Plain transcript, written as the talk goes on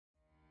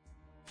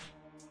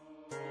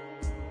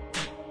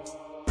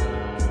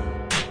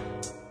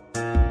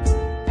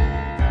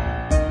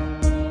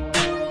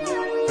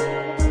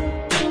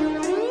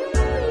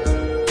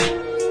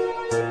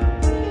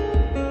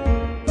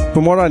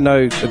from what I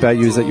know about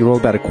you is that you're all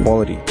about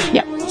equality.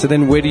 Yep. So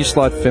then where do you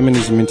slide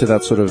feminism into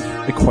that sort of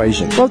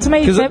equation? Well, to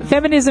me,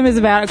 feminism is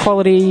about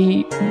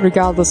equality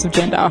regardless of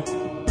gender.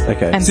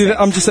 Okay. And See,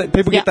 I'm just saying,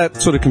 people get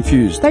that sort of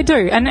confused. They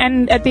do.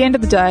 And at the end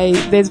of the day,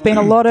 there's been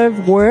a lot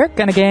of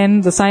work, and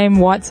again, the same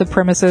white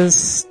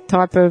supremacist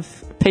type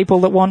of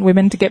people that want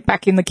women to get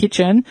back in the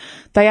kitchen.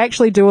 They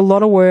actually do a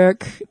lot of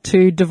work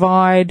to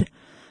divide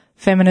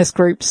feminist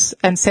groups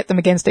and set them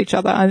against each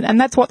other. And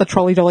that's what the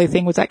trolley dolly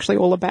thing was actually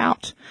all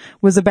about.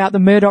 Was about the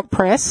Murdoch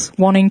press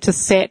wanting to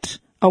set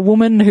a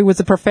woman who was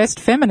a professed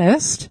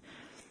feminist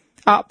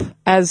up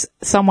as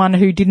someone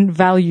who didn't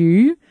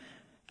value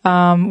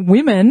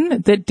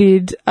women that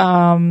did,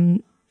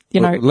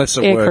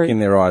 lesser work in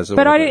their eyes.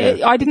 But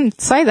I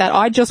didn't say that.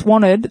 I just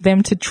wanted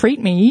them to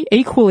treat me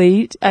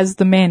equally as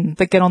the men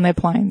that get on their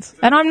planes.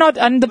 And I'm not,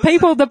 and the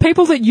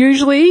people that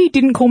usually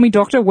didn't call me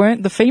doctor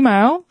weren't the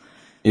female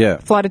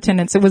flight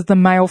attendants. It was the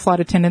male flight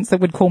attendants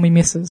that would call me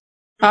Mrs.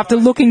 After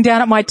looking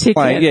down at my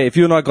ticket. Yeah, if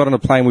you and I got on a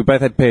plane, we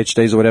both had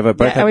PhDs or whatever.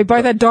 We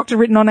both had doctor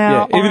written on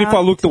our... Yeah, even if I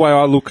look the way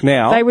I look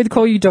now... They would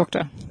call you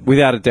doctor.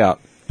 Without a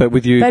doubt. But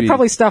with you... They'd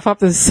probably stuff up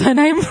the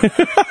surname.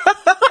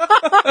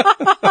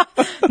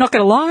 Not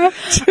going to lie.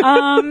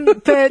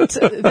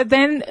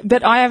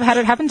 But I have had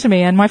it happen to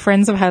me, and my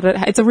friends have had it.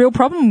 It's a real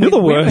problem with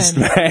women. You're the worst,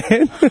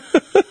 man.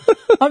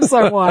 I'm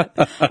so white.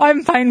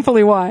 I'm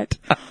painfully white.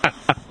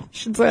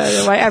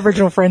 My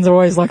Aboriginal friends are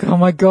always like, "Oh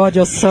my God,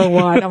 you're so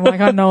white." I'm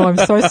like, "I know, I'm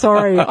so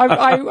sorry.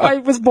 I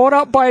was brought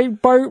up by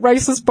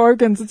racist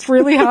bogans. It's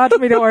really hard for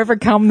me to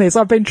overcome this.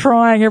 I've been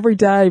trying every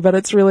day, but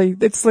it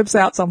slips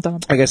out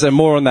sometimes." Okay, so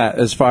more on that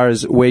as far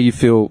as where you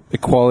feel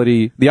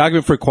equality, the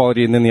argument for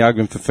equality, and then the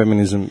argument for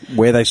feminism,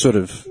 where they sort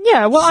of.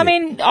 Yeah, well, I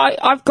mean,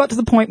 I've got to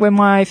the point where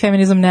my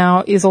feminism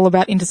now is all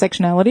about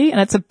intersectionality,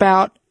 and it's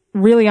about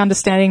really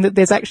understanding that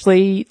there's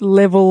actually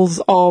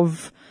levels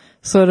of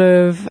sort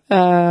of,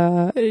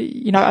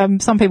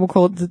 some people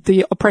call it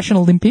the oppression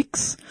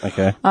Olympics.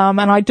 Okay.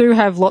 And I do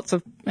have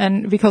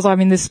and because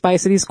I'm in this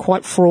space, it is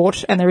quite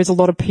fraught, and there is a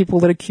lot of people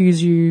that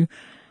accuse you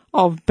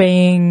of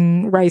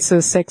being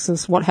racist,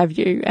 sexist, what have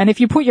you. And if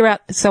you put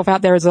yourself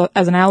out there as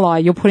an ally,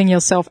 you're putting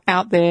yourself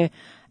out there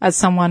as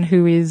someone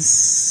who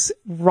is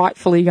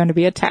rightfully going to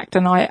be attacked.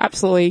 And I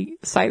absolutely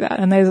say that.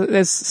 And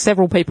there's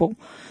several people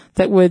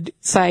that would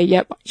say,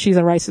 yep, she's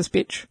a racist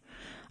bitch.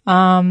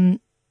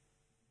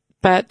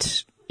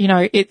 But,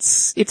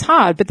 it's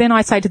hard. But then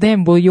I say to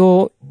them, well,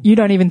 you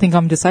don't even think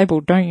I'm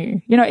disabled, don't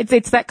you?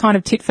 It's that kind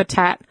of tit for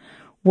tat.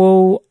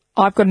 Well,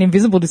 I've got an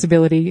invisible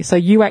disability, so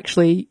you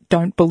actually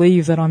don't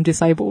believe that I'm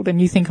disabled,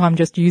 and you think I'm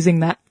just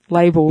using that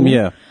label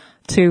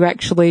to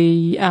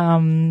actually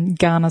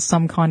garner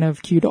some kind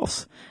of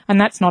kudos. And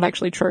that's not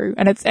actually true.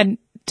 And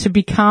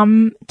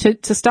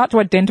to start to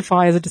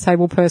identify as a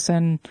disabled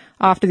person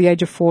after the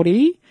age of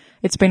 40,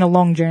 it's been a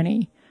long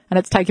journey. And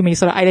it's taken me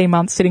sort of 18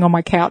 months sitting on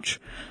my couch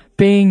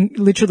being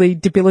literally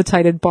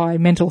debilitated by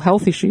mental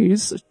health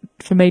issues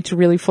for me to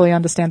really fully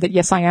understand that,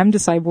 yes, I am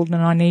disabled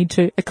and I need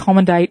to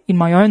accommodate in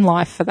my own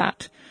life for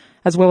that,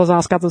 as well as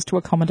ask others to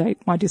accommodate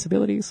my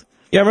disabilities.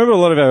 Yeah, I remember a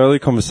lot of our early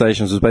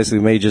conversations was basically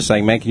me just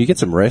saying, man, can you get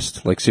some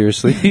rest? Like,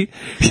 seriously?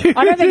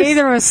 I don't think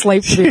either of us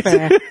sleep, to be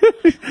fair.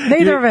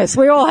 Neither of us.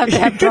 We all have to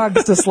have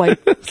drugs to sleep.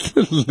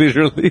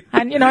 Literally.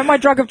 And, my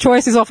drug of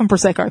choice is often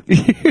Prosecco.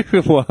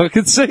 Well, I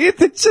can see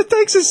it. It just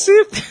takes a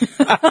sip.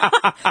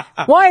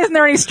 Why isn't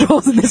there any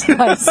straws in this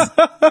place?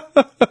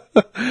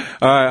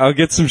 All right, I'll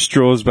get some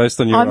straws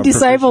based on your... I'm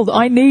disabled.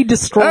 I need the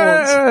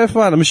straws.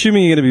 Fine. I'm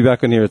assuming you're going to be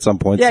back on here at some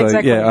point. Yeah, so,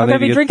 exactly. Yeah, I'm going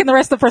to be drinking the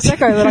rest of the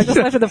Prosecco that I just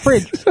left in the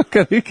fridge.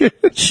 Okay.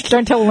 Shh,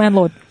 don't tell the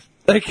landlord.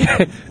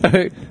 Okay.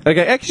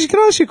 Actually, can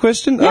I ask you a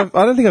question? Yeah.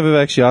 I don't think I've ever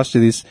actually asked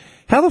you this.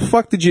 How the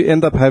fuck did you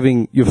end up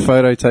having your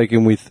photo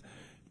taken with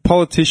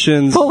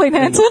politicians? Pauline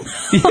Hanson?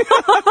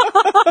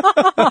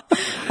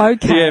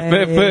 Okay.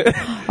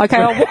 Yeah, okay,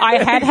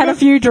 I had a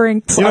few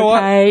drinks. You know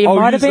what? It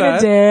might have been a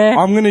dare.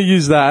 I'm going to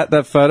use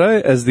that photo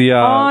as the...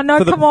 oh,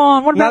 no, come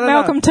on. What about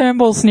Malcolm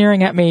Turnbull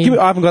sneering at me?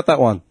 I haven't got that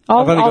one.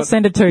 I'll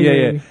send it to you.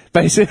 Yeah.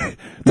 Basically,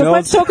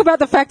 let's talk about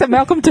the fact that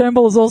Malcolm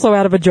Turnbull is also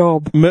out of a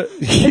job.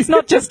 It's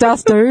not just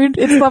us, dude.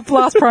 It's the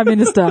last Prime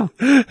Minister.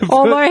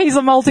 Although he's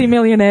a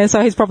multi-millionaire,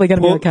 so he's probably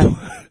going to be okay.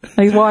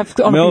 His wife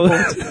on a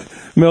billboard.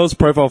 Mel's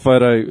profile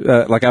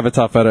photo, like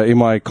avatar photo in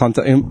my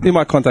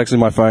contacts in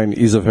my phone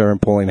is of her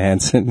and Pauline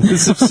Hanson.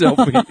 It's a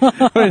selfie.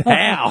 I mean,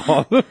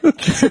 how?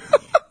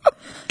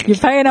 You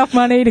pay enough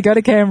money to go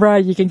to Canberra,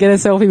 you can get a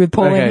selfie with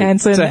Pauline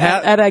Hanson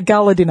at a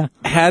gala dinner.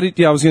 I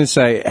was going to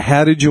say,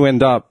 how did you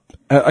end up?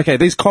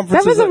 These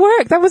conferences.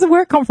 That was a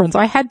work conference.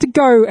 I had to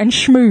go and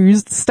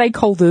schmooze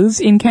stakeholders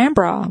in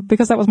Canberra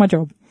because that was my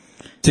job.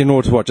 In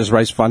order to what? Just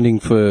raise funding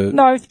for?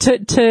 No,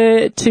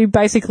 to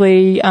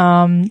basically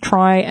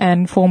try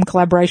and form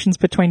collaborations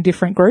between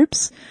different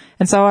groups.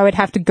 And so I would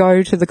have to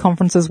go to the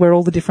conferences where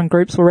all the different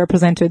groups were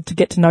represented to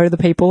get to know the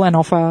people and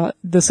offer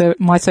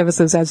my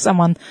services as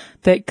someone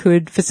that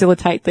could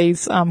facilitate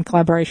these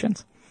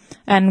collaborations.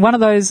 And one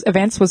of those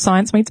events was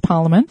Science Meets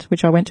Parliament,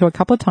 which I went to a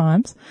couple of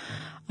times.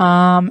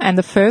 And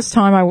the first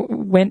time I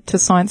went to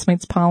Science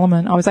Meets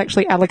Parliament, I was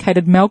actually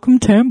allocated Malcolm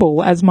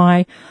Turnbull as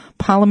my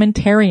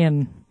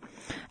parliamentarian.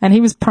 And he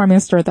was Prime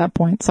Minister at that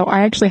point. So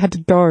I actually had to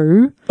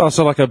go. Oh,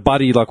 so like a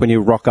buddy, like when you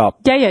rock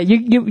up. Yeah.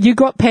 You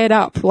got paired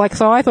up. Like,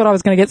 so I thought I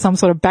was going to get some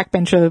sort of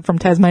backbencher from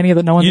Tasmania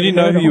that no one. You didn't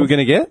know who you were going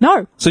to get?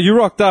 No. So you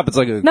rocked up. It's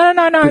like a No.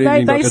 Good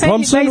evening, They Dr. sent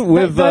Thompson, you.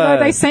 with,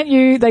 They sent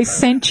you. They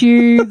sent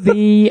you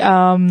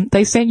the.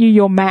 They sent you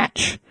your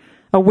match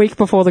a week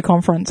before the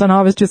conference, and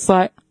I was just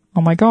like,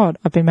 oh my god,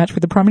 I've been matched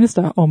with the Prime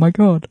Minister. Oh my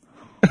god.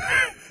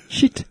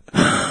 Shit.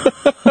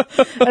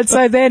 And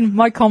so then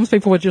my comms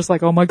people were just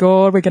like, oh my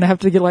god, we're going to have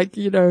to get like,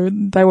 they were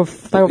It was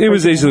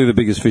freaking easily the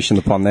biggest fish in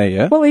the pond there,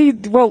 yeah?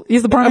 out.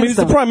 He's the Prime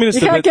Minister. He's the Prime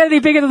Minister. You can't get any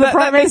bigger than the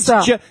Prime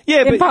Minister.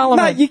 Yeah, in but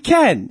Parliament. no, you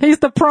can. He's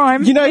the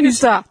Prime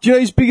Minister. Do you know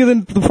who's bigger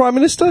than the Prime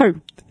Minister?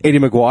 Who? Eddie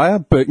Maguire,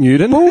 Bert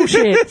Newton.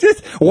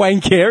 Bullshit.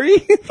 Wayne Carey.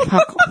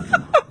 Fuck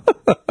off.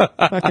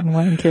 Fucking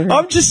Wayne Carey.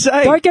 I'm just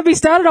saying. Don't get me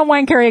started on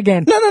Wayne Carey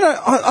again. No.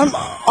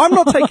 I'm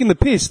not taking the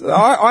piss.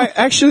 I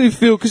actually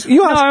feel, because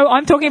you asked. No,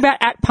 I'm talking about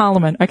at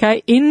Parliament,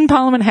 okay? In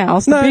Parliament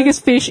House, the No.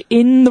 biggest fish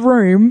in the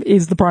room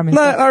is the Prime No,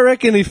 Minister. I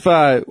reckon if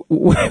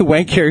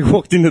Wayne Carey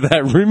walked into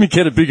that room, he'd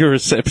get a bigger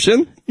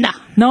reception. Nah,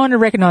 no one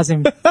would recognise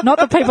him. Not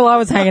the people I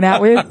was hanging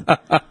out with.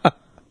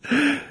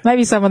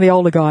 Maybe some of the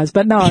older guys,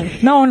 but no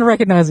one would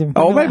recognise him.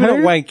 Oh, maybe Who?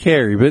 not Wayne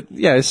Carey, but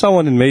yeah,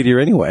 someone in media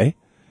anyway.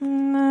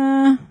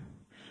 Nah,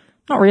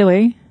 not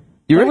really.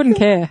 You I reckon? wouldn't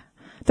care.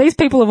 These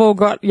people have all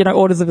got,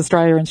 Orders of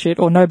Australia and shit,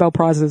 or Nobel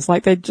Prizes.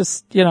 Like, they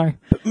just,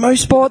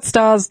 Most sports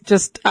stars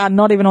just are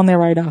not even on their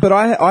radar. But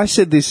I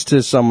said this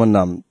to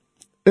someone,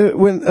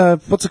 when,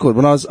 what's it called?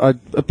 When I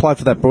applied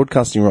for that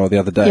broadcasting role the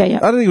other day. Yeah. I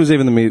don't think it was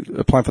even me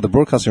applying for the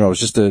broadcasting role. It was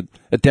just a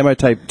demo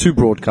tape to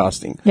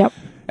broadcasting. Yep.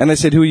 And they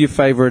said, who are your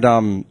favourite,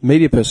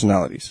 media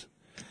personalities?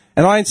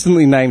 And I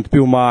instantly named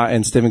Bill Maher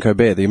and Stephen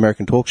Colbert, the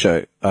American talk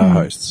show,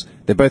 hosts.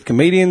 They're both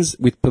comedians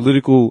with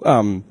political,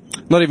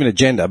 not even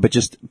agenda, but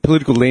just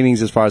political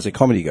leanings as far as their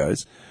comedy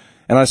goes.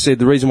 And I said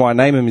the reason why I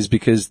name them is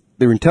because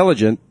they're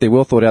intelligent, they're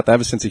well thought out, they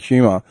have a sense of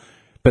humour,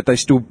 but they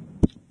still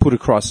put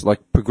across like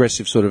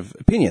progressive sort of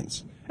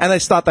opinions. And they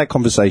start that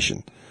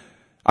conversation.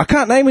 I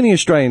can't name any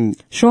Australian.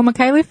 Sean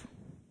McAuliffe?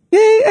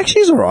 Yeah,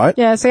 actually he's alright.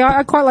 Yeah, see,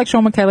 I quite like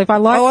Sean McAuliffe. I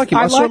like him.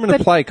 I saw him in a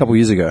play a couple of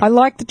years ago. I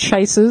like the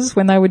Chasers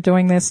when they were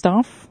doing their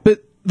stuff.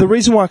 But the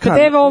reason why I can't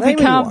They've all name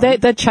become, anyone-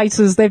 they're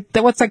Chasers.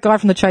 What's that guy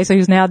from the Chaser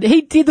who's now,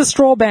 he did the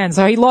straw ban,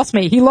 so he lost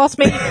me. He lost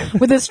me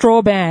with the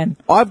straw ban.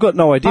 I've got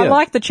no idea. I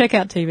like the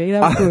Checkout TV.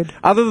 That was good.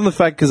 Other than the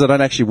fact because I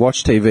don't actually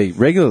watch TV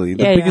regularly,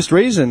 the Yeah, biggest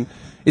reason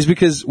is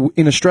because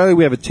in Australia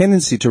we have a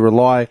tendency to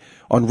rely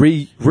on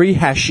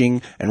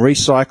rehashing and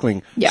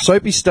recycling Yeah.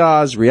 soapy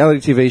stars,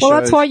 reality TV shows, Well,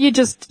 that's why you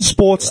just,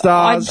 sports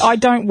stars. I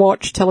don't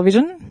watch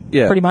television.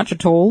 Yeah. Pretty much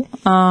at all.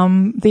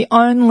 The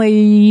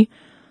only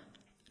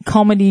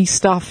comedy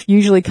stuff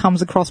usually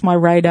comes across my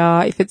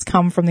radar if it's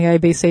come from the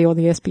ABC or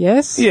the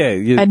SBS.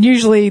 Yeah, And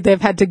usually they're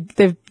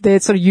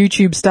sort of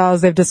YouTube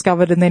stars they've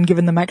discovered and then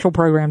given them actual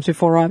programs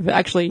before I've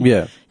actually,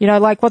 Yeah.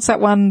 like what's that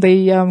one,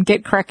 the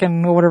Get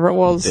Crackin' or whatever it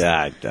was.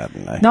 yeah, I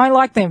don't know. No, I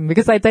like them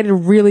because they did a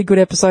really good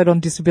episode on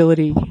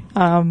disability.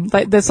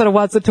 They're sort of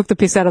ones that took the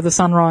piss out of the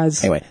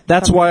Sunrise. Anyway,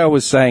 that's why I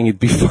was saying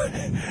it'd be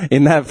fun.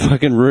 In that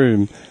fucking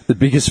room, the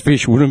biggest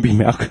fish wouldn't be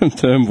Malcolm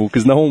Turnbull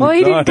because no one Well, would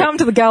he know. didn't come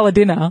to the gala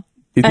dinner.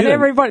 He And didn't?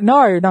 everybody,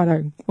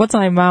 no. What's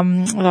his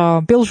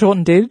name? Bill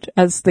Shorten did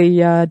as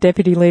the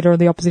deputy leader of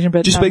the opposition,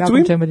 but Did you no, speak to Malcolm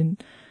him? Turnbull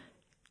didn't.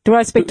 Do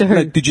I speak to who?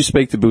 No, did you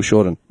speak to Bill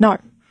Shorten? No,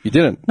 You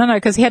didn't.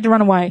 because he had to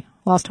run away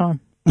last time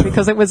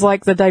because it was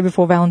like the day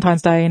before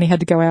Valentine's Day, and he had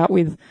to go out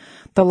with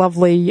the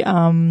lovely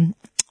what's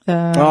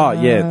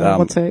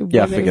her?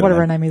 Yeah, I forget whatever her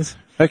her name is,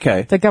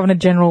 Okay. the Governor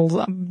General's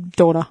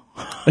daughter.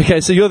 Okay,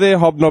 so you're there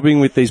hobnobbing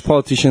with these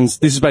politicians.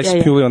 This is based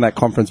Yeah. purely on that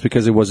conference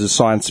because it was a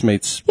science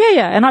meets.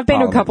 Yeah, and I've been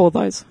to a Parliament. couple of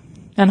those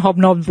and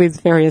hobnobbed with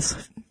various,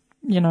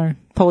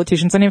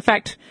 politicians. And in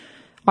fact,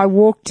 I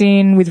walked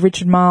in with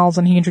Richard Marles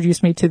and he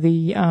introduced me to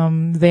the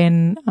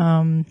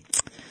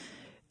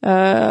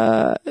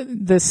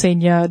the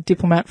senior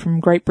diplomat from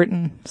Great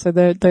Britain, so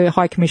the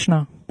High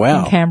Commissioner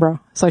Wow. in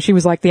Canberra. So she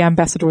was like the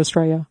ambassador to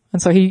Australia.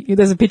 And so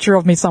there's a picture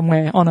of me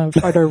somewhere on a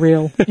photo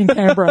reel in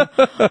Canberra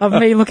of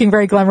me looking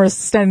very glamorous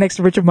standing next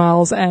to Richard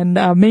Marles and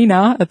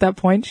Mina at that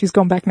point. She's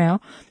gone back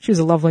now. She was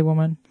a lovely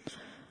woman.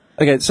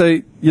 Okay, so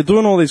you're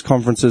doing all these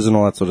conferences and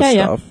all that sort of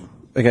Yeah. stuff.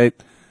 Okay.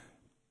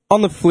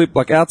 On the flip,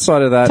 like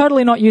outside of that,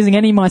 Totally not using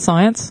any of my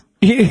science.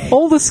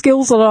 All the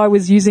skills that I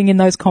was using in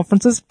those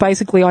conferences,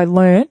 basically I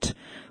learnt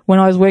when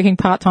I was working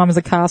part-time as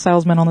a car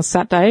salesman on a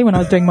Saturday when I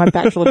was doing my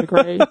bachelor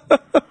degree.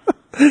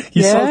 you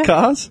Yeah. sold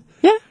cars?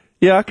 Yeah.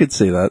 Yeah, I could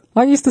see that.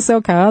 I used to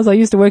sell cars. I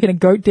used to work in a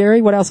goat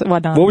dairy. What else have I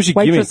done? What was your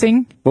Waitressing.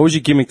 gimmick? What was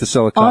your gimmick to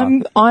sell a car?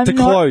 I'm to not-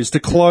 close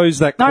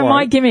that No, quote.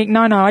 my gimmick,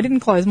 no, I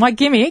didn't close. My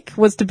gimmick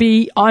was to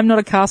be, I'm not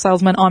a car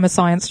salesman, I'm a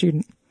science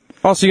student.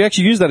 Oh, so you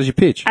actually used that as your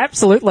pitch?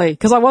 Absolutely,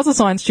 because I was a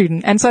science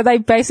student. And so they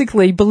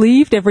basically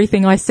believed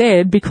everything I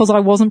said because I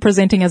wasn't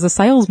presenting as a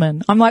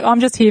salesman. I'm like, I'm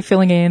just here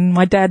filling in.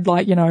 My dad,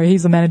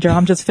 he's the manager.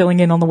 I'm just filling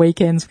in on the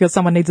weekends because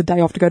someone needs a day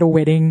off to go to a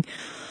wedding.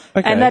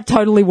 Okay. And that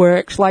totally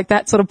worked. Like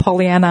that sort of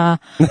Pollyanna,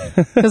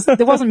 because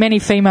there wasn't many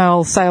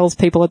female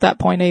salespeople at that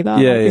point either.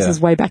 Yeah, This yeah. is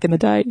way back in the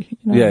day. You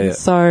know? Yeah, yeah.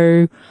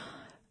 So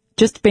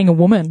just being a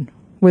woman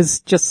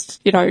was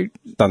just,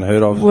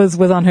 Unheard of. was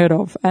unheard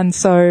of. And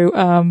so,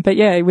 but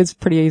yeah, it was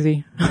pretty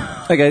easy.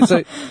 Okay,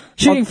 so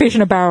Shooting fish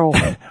in a barrel.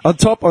 on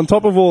top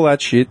of all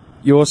that shit,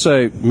 you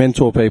also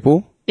mentor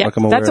people. Yeah, like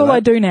I'm aware that's of all I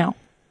that. do now.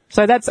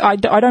 So I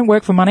don't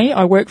work for money.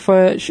 I work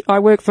for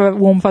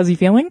warm, fuzzy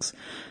feelings.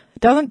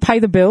 Doesn't pay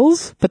the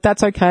bills, but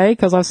that's okay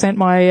because I've sent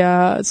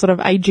my sort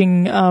of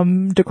aging,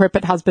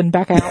 decrepit husband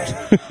back out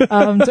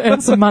to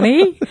earn some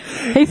money.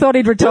 He thought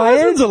he'd Your retire.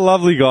 husband's a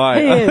lovely guy.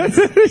 He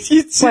is.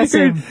 You Bless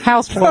him. dude,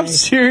 Houseboy. I'm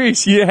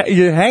serious.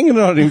 You're hanging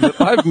on him. But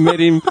I've met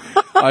him.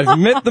 I've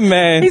met the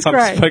man. He's I've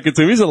great. spoken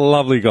to him. He's a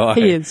lovely guy.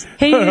 He is.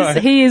 Right.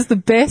 He is the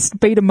best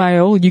beta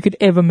male you could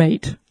ever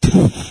meet.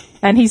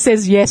 And he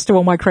says yes to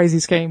all my crazy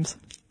schemes.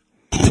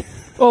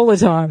 All the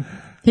time.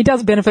 He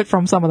does benefit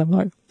from some of them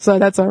though. So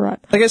that's all right.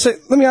 Okay, so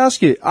let me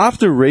ask you,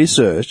 after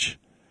research,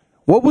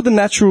 what would the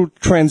natural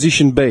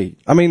transition be?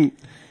 I mean,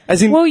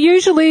 as in, Well,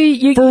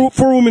 usually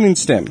for a woman in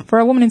STEM. for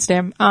a woman in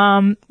STEM,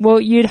 well,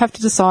 you'd have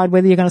to decide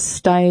whether you're going to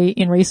stay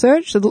in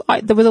research. So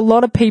there was a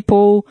lot of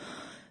people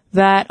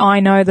that I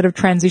know that have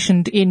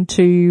transitioned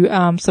into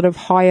sort of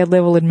higher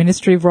level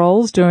administrative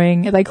roles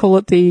they call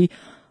it the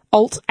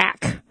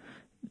Alt-Ac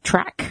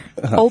track.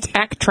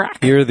 Alt-Ac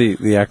track. Here are the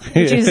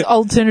Which is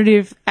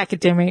alternative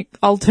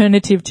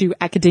to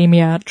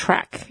academia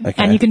track. Okay.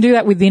 And you can do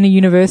that within a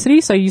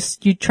university. So you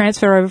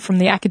transfer over from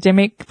the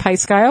academic pay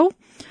scale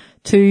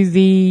to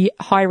the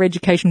higher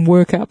education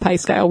worker pay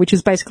scale, which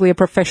is basically a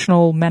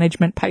professional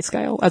management pay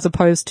scale, as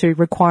opposed to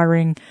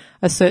requiring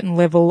a certain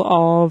level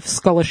of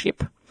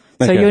scholarship.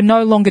 So Okay. you're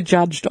no longer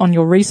judged on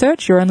your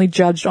research, you're only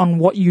judged on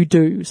what you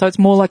do. So it's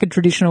more like a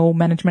traditional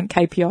management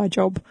KPI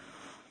job.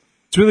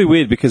 It's really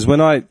weird because when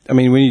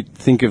you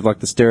think of like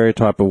the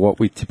stereotype of what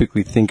we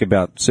typically think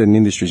about certain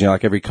industries,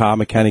 like every car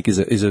mechanic is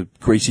a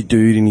greasy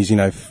dude in his,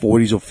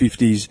 40s or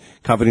 50s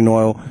covered in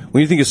oil.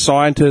 When you think of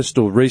scientist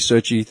or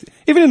researcher,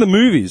 even in the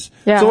movies,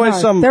 Yeah, it's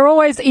always they're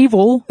always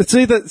evil. it's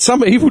either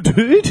some evil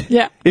dude.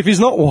 Yeah. If he's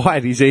not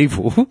white, he's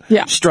evil.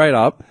 Yeah. Straight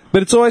up.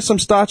 But it's always some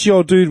starchy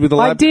old dude with a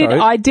lab coat.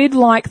 I did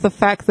like the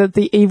fact that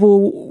the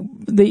evil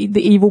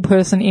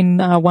person in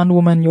Wonder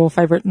Woman, your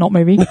favourite not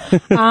movie,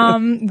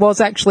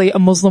 was actually a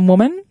Muslim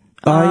woman.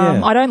 Oh,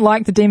 yeah. I don't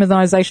like the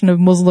demonization of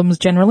Muslims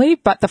generally,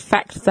 but the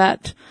fact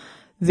that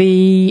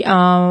the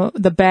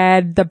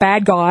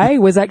bad guy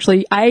was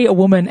actually A,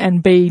 woman,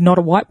 and B, not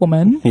a white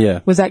woman, Yeah.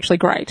 was actually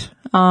great.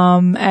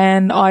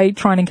 And I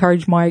try and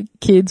encourage my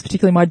kids,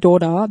 particularly my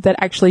daughter, that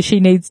actually she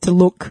needs to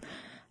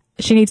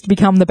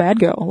become the bad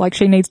girl. Like,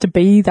 she needs to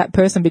be that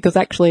person because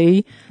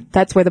actually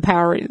that's where the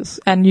power is.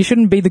 And you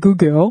shouldn't be the good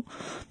girl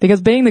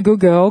because being the good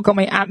girl got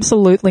me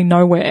absolutely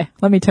nowhere.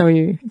 Let me tell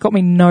you, it got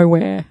me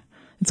nowhere.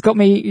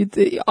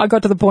 I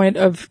got to the point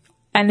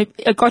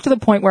it got to the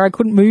point where I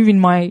couldn't move in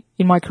my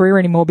career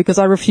anymore because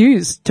I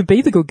refused to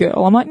be the good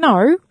girl. I'm like,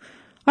 no,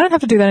 I don't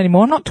have to do that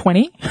anymore. I'm not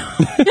 20.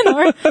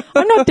 I'm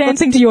not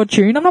dancing to your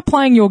tune. I'm not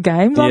playing your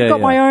games. I've got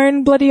my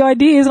own bloody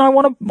ideas and I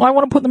want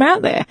to put them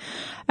out there.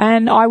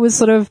 And I was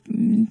sort of,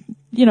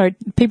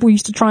 people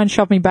used to try and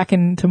shove me back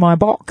into my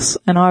box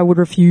and I would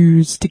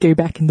refuse to go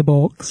back in the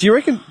box. Do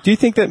you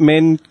think that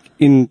men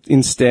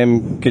in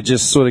STEM could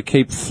just sort of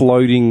keep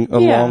floating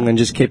along and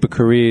just keep a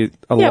career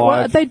alive? Yeah,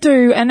 well, they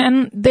do.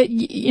 And that,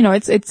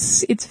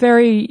 it's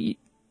very,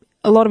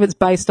 a lot of it's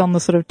based on the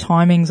sort of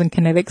timings and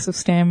kinetics of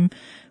STEM,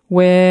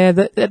 where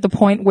at the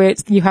point where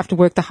you have to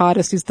work the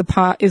hardest is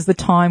the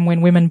time when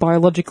women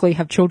biologically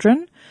have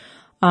children.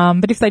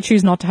 But if they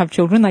choose not to have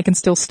children, they can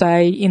still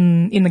stay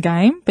in the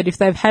game. But if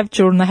they have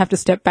children, they have to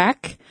step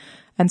back.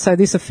 And so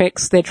this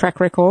affects their track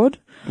record.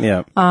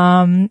 Yeah.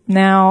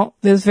 Now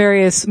there's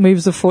various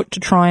moves afoot to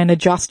try and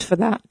adjust for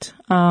that.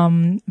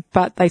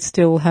 But they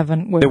still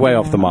haven't worked. They're way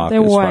off the mark.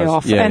 They're as way far as-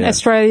 off. Yeah, And yeah.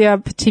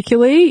 Australia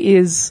particularly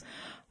is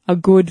a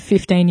good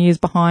 15 years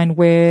behind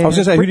where I was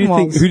going to say, Britain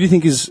who do you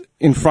think is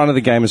in front of the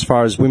game as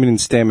far as women in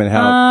STEM and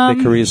how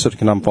their careers sort of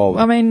can unfold?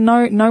 I mean,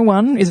 no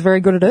one is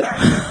very good at it.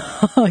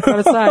 I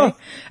gotta say.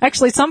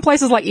 Actually, some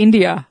places like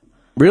India.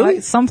 Really?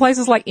 Like, some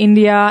places like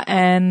India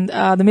and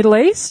the Middle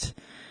East,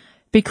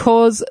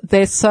 because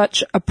they're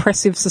such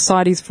oppressive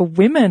societies for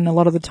women a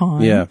lot of the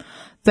time, Yeah.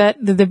 that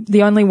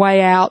the only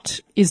way out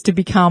is to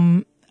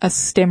become a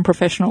STEM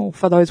professional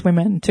for those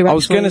women to actually... I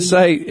was going to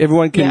say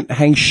everyone can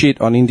hang shit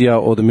on India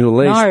or the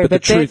Middle East, No, but the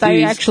but truth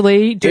they is,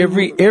 actually do...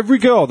 every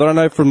girl that I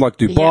know from like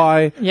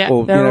Dubai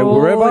or they're all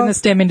wherever, in the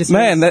STEM industry.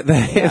 man,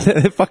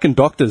 they're fucking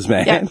doctors,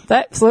 man. Yeah,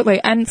 absolutely.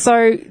 And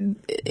so,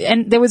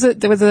 and there was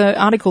an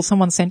article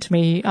someone sent to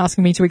me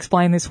asking me to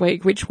explain this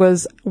week, which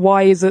was,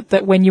 why is it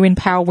that when you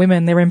empower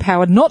women, they're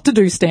empowered not to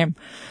do STEM?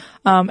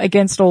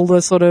 Against all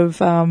the sort of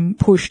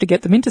push to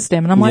get them into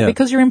STEM. And I'm like,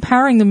 because you're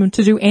empowering them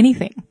to do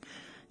anything.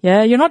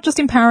 Yeah, you're not just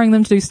empowering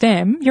them to do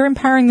STEM, you're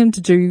empowering them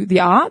to do the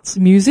arts,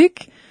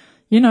 music,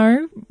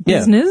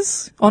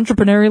 business,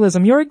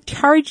 entrepreneurialism. You're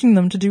encouraging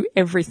them to do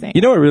everything.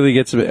 You know what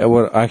really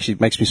what actually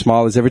makes me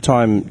smile is every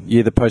time you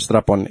either post it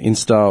up on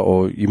Insta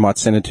or you might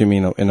send it to me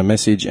in a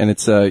message, and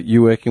it's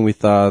you working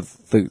with like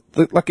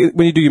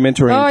when you do your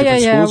mentoring in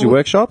different schools, your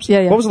workshops.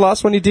 Yeah. What was the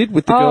last one you did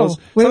with the girls?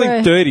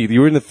 Something dirty.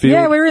 You were in the field.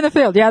 Yeah, we were in the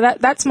field. Yeah,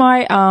 that's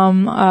my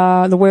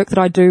the work that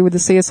I do with the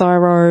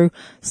CSIRO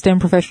STEM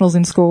professionals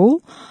in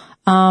school.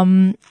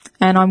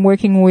 And I'm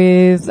working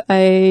with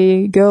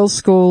a girls'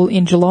 school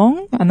in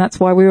Geelong, and that's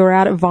why we were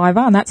out at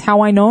Viva, and that's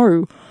how I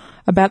know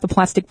about the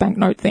plastic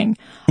banknote thing.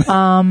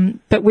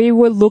 But we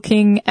were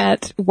looking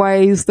at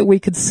ways that we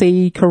could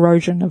see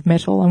corrosion of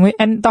metal, I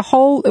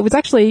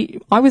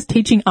was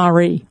teaching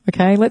RE.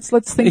 Okay, let's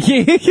think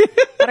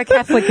at a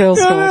Catholic girls'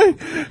 school.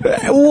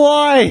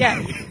 Why?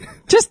 Yeah.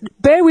 Just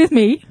bear with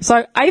me.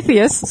 So,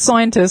 atheist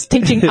scientists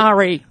teaching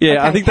RE. Yeah,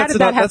 okay. I think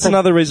that's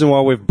another reason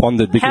why we've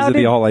bonded, because of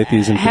the whole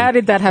atheism thing. How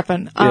did that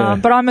happen? Yeah.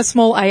 But I'm a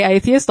small A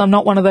atheist. I'm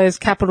not one of those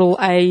capital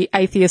A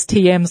atheist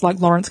TMs like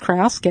Lawrence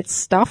Krauss gets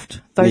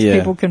stuffed. Those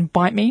people can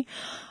bite me.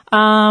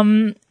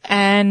 But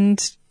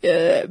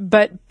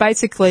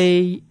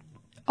basically,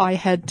 I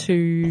had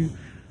to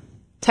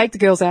take the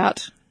girls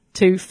out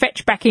to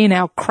fetch back in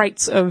our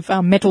crates of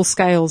metal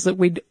scales that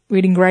we'd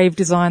engraved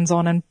designs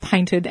on and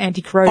painted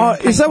anti-corrosion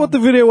paint is that on. what the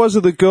video was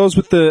of the girls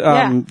with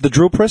the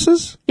drill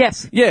presses?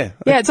 Yes. Yeah.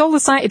 Yeah, it's all the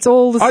same. It's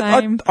all the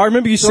same. I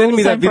remember you sending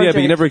me that video,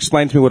 but you never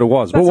explained to me what it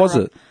was. What was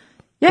it?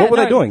 Yeah, what were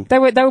they doing? They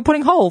were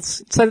putting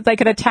holes so that they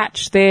could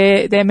attach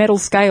their metal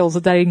scales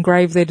that they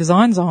engraved their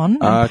designs on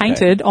and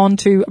painted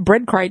onto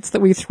bread crates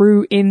that we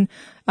threw in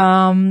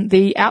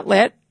the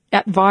outlet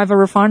at Viva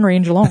Refinery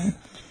in Geelong.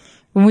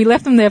 When we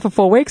left them there for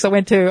 4 weeks, I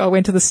went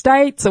to the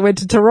States, I went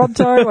to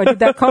Toronto, I did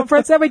that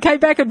conference, then we came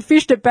back and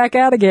fished it back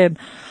out again.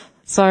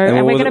 So,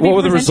 and we're going to be what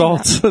were the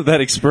results of that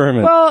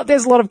experiment? Well,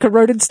 there's a lot of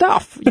corroded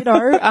stuff,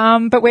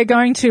 but we're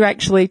going to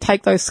actually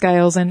take those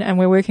scales and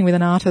we're working with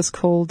an artist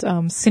called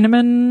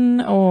Cinnamon,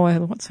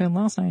 what's her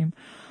last name?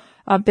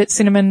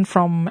 Cinnamon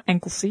from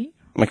Anglesey.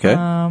 Okay.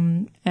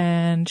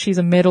 And she's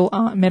a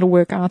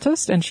metalwork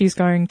artist, and she's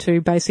going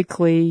to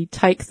basically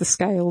take the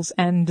scales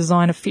and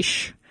design a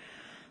fish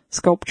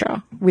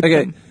sculpture with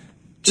them.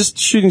 Just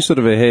shooting sort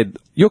of ahead,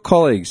 your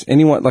colleagues,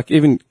 anyone, like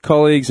even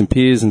colleagues and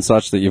peers and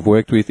such that you've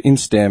worked with in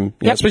STEM,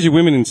 especially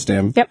women in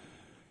STEM. Yep.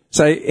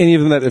 Say any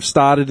of them that have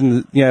started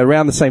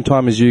around the same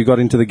time as you, got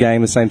into the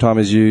game the same time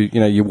as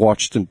you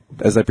watched and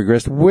as they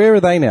progressed. Where are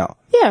they now?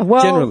 Yeah,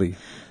 well, generally.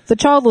 The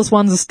childless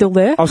ones are still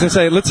there. I was going to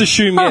say, let's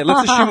assume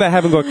they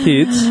haven't got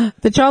kids.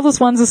 The childless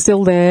ones are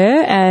still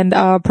there and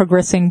are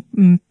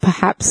progressing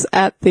perhaps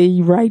at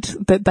the rate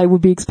that they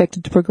would be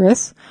expected to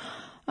progress.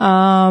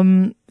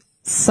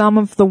 Some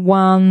of the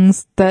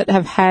ones that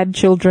have had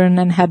children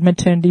and had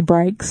maternity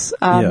breaks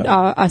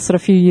are sort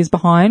of a few years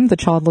behind the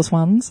childless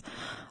ones.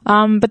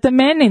 But the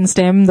men in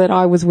STEM that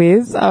I was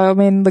with,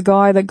 the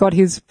guy that got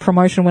his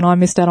promotion when I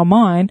missed out on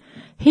mine,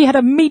 he had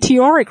a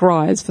meteoric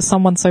rise for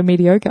someone so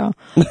mediocre,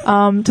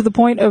 to the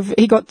point of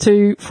he got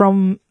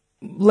from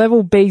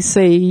level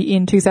BC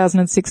in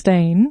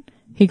 2016,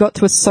 he got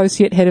to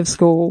associate head of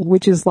school,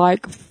 which is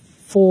like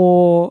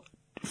four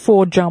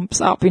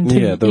jumps up in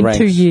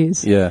 2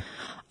 years. Yeah.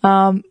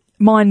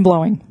 Mind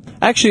blowing.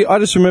 Actually, I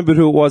just remembered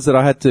who it was that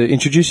I had to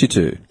introduce you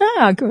to.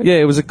 Ah, good. Yeah,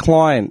 it was a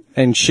client,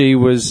 and she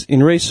was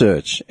in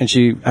research, and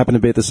she happened to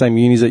be at the same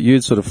unis that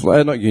you'd sort of,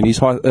 not unis,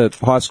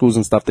 high schools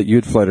and stuff that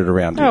you'd floated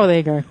around in. Oh, there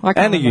you go.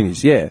 And the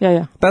unis, yeah.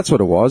 Yeah. That's what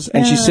it was.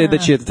 And she said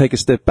that she had to take a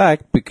step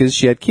back because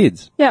she had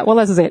kids. Yeah, well,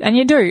 that's it. And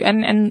you do.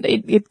 And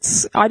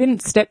I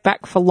didn't step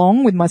back for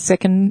long with my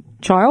second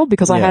child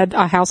because I had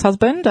a house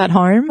husband at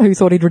home who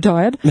thought he'd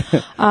retired.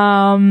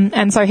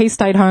 And so he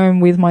stayed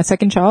home with my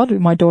second child,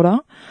 with my daughter.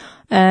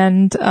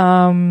 And,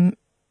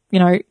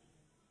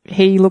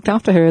 he looked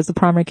after her as the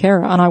primary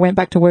carer, and I went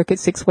back to work at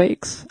 6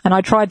 weeks. And I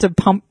tried to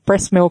pump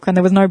breast milk, and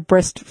there was no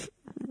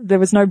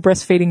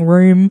breastfeeding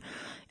room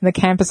in the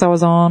campus I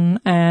was on.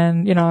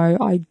 And,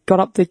 I got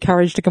up the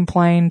courage to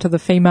complain to the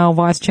female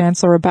vice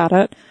chancellor about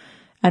it.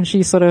 And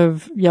she sort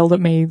of yelled at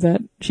me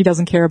that she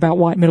doesn't care about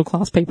white middle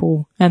class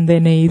people and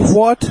their needs.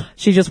 What?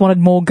 She just wanted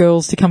more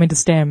girls to come into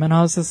STEM. And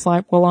I was just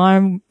like, well,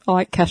 I'm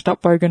like cashed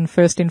up bogan,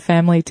 first in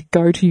family to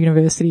go to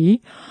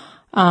university.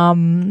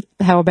 How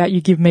about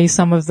you give me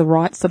some of the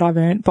rights that I've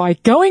earned by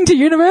going to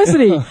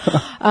university?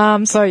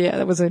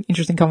 That was an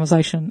interesting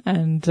conversation.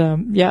 And,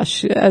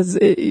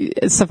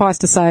 suffice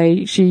to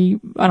say,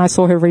 I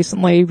saw her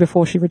recently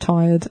before she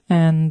retired,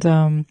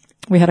 and,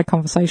 we had a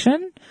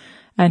conversation,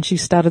 and she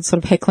started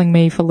sort of heckling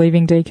me for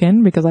leaving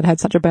Deakin because I'd had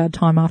such a bad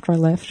time after I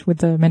left with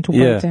the mental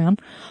breakdown.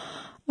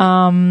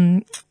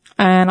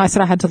 And I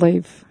said I had to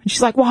leave. And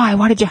she's like, why?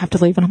 Why did you have to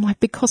leave? And I'm like,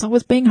 because I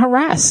was being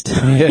harassed.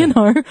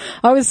 Yeah.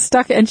 I was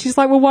stuck. And she's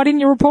like, well, why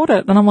didn't you report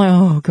it? And I'm like,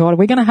 oh God, are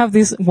we going to have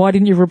this why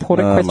didn't you report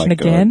it question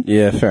again?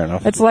 Yeah, fair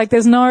enough. It's like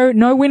there's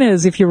no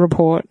winners if you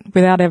report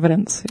without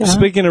evidence. You know?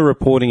 Speaking of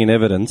reporting and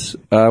evidence,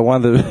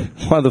 one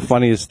of the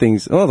funniest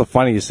things, not the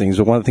funniest things,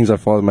 but one of the things I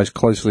follow most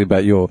closely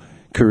about your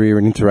career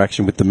and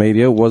interaction with the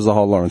media was the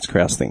whole Lawrence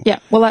Krauss thing. Yeah,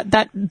 well,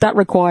 that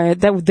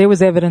required, there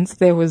was evidence,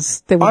 there were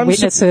I'm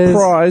witnesses.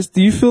 surprised.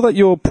 Do you feel that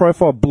your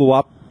profile blew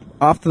up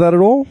after that at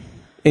all?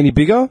 Any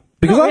bigger?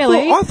 Because Not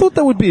really. I thought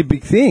that would be a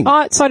big thing.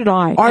 So did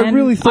I. I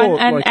really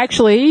thought, And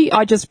actually,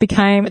 I just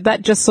that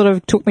just sort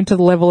of took me to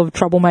the level of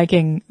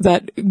troublemaking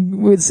and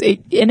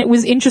it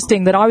was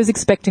interesting that I was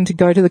expecting to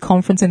go to the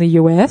conference in the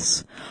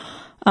US,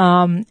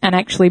 and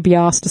actually be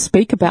asked to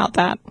speak about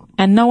that.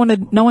 And no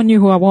one knew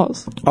who I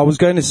was. I was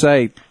going to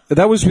say,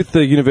 that was with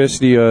the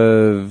University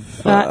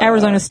of...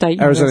 Arizona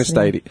State Arizona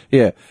University. State,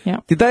 yeah.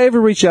 Yeah. Did they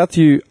ever reach out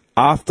to you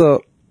after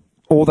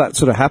all that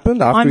sort of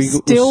happened? I'm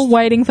still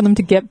waiting for them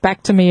to get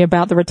back to me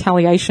about the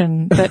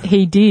retaliation that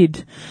he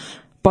did,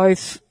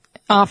 both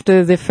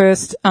after the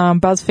first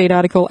BuzzFeed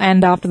article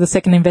and after the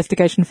second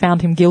investigation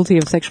found him guilty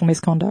of sexual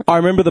misconduct. I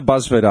remember the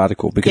BuzzFeed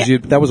article because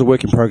that was a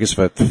work in progress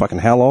for fucking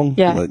how long?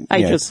 Yeah,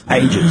 ages.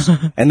 Ages.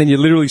 And then you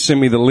literally sent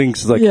me the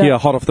links like,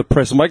 hot off the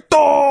press. I'm like,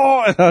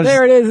 oh!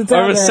 There it is. It's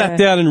out there. Sat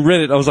down and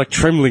read it. I was like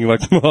trembling,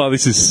 like, oh,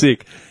 this is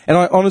sick. And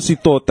I honestly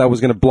thought that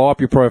was going to blow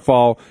up your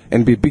profile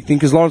and be a big thing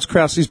because Lawrence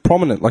Krauss is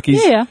prominent. Like,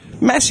 he's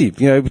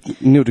massive. You know,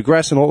 Neil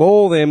deGrasse and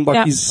all them.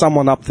 Like, he's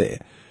someone up there.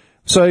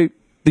 So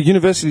the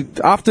university,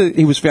 after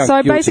he was found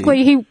guilty... So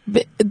basically,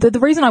 the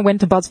reason I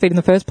went to BuzzFeed in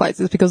the first place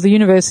is because the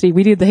university,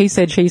 we did the he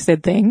said, she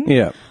said thing.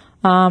 Yeah.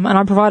 And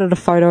I provided a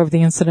photo of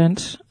the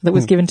incident that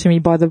was given to me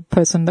by the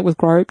person that was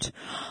groped,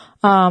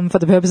 for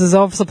the purposes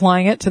of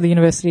supplying it to the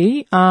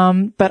university.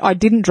 But I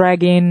didn't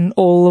drag in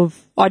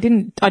I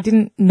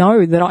didn't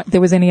know that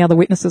there was any other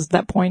witnesses at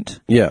that point.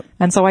 Yeah.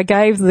 And so I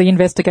gave the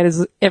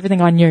investigators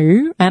everything I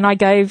knew, and I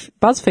gave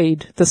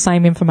BuzzFeed the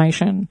same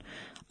information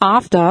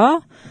after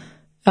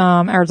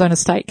Arizona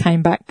State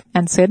came back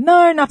and said,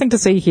 no, nothing to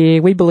see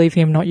here. We believe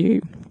him, not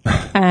you.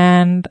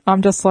 And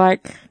I'm just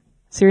like,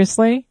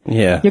 seriously?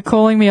 Yeah. You're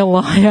calling me a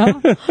liar?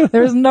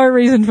 There is no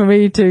reason for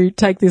me to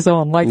take this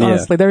on. Like,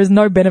 honestly, there is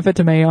no benefit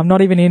to me.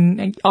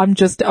 I'm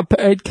just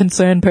a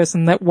concerned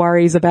person that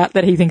worries about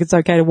that he thinks it's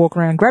okay to walk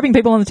around grabbing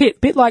people on the tit.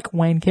 Bit like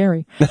Wayne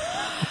Carey. Who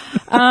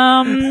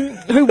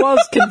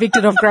was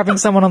convicted of grabbing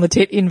someone on the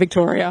tit in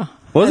Victoria.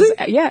 Was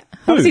it? Yeah.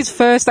 That was his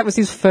first,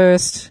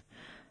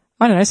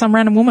 I don't know, some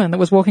random woman that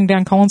was walking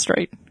down Collins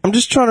Street. I'm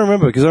just trying to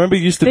remember because I remember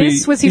he used to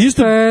This was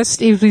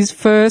his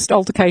first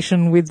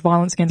altercation with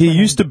violence against women.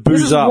 He used to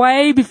booze up.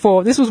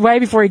 This was way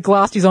before he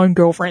glassed his own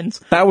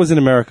girlfriends. That was in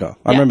America.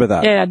 I remember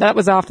that. Yeah, that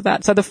was after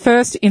that. So the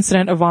first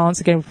incident of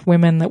violence against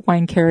women that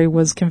Wayne Carey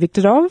was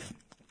convicted of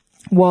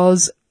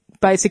was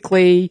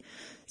basically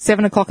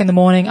 7:00 in the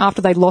morning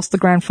after they'd lost the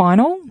grand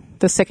final,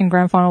 the second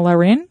grand final they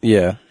were in.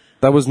 Yeah.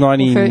 That was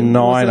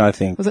 99, I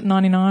think. Was it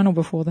 99 or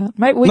before that?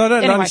 Anyway,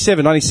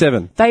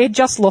 97. They had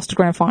just lost a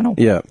grand final.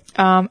 Yeah.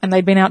 And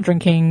they'd been out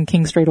drinking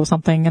King Street or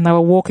something, and they were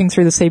walking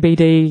through the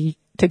CBD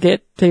to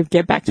get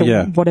back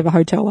to whatever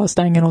hotel they were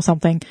staying in or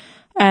something.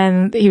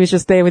 And he was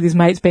just there with his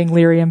mates being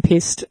leery and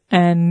pissed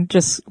and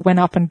just went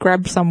up and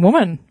grabbed some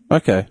woman.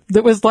 Okay.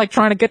 That was like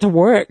trying to get to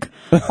work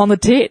on the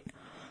tit.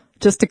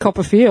 Just to cop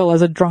a feel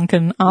as a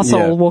drunken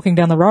arsehole walking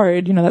down the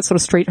road. You know, that sort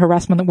of street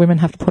harassment that women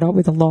have to put up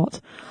with a lot.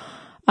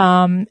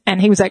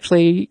 And he was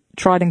actually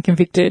tried and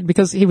convicted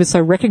because he was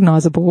so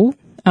recognisable.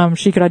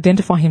 She could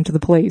identify him to the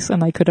police and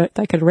they could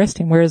arrest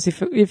him. Whereas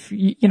if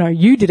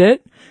you did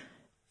it,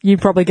 you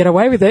probably get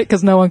away with it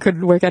because no one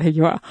could work out who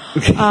you are.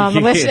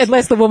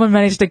 Unless the woman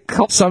managed to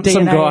cop some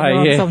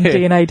DNA some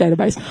DNA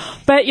database.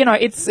 But, you know,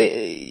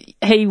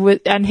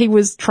 he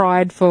was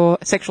tried for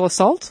sexual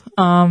assault,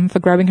 for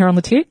grabbing her on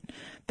the tit.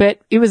 But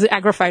it was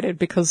aggravated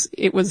because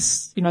it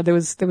was, you know, there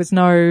was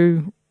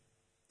no,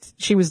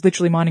 she was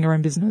literally minding her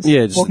own business.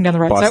 Yeah, walking down the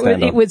road. So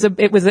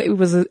it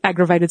was an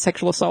aggravated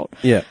sexual assault.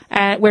 Yeah.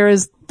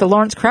 Whereas the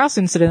Lawrence Krauss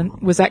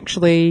incident was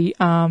actually,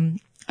 a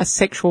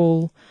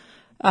sexual,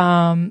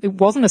 it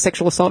wasn't a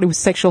sexual assault, it was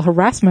sexual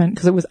harassment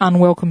because it was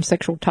unwelcome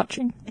sexual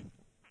touching.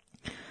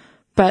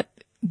 But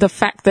the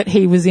fact that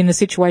he was in a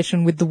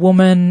situation with the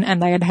woman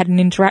and they had had an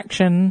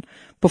interaction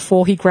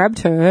before he grabbed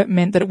her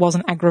meant that it was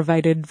an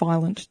aggravated,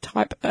 violent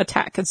type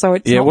attack. And so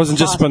it wasn't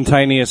just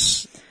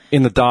spontaneous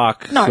in the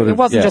dark. No, it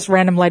wasn't just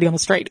random lady on the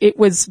street. It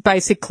was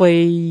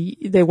basically,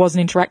 there was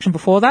an interaction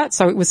before that,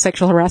 so it was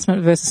sexual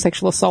harassment versus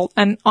sexual assault.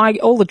 And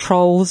all the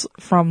trolls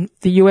from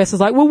the US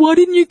is like, well, why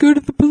didn't you go to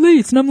the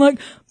police? And I'm like,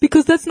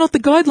 because that's not the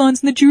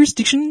guidelines in the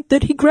jurisdiction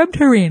that he grabbed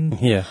her in.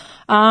 Yeah.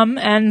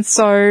 And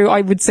so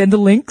I would send the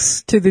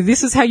links to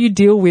this is how you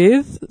deal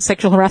with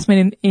sexual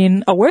harassment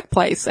in a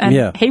workplace.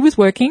 And he was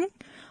working.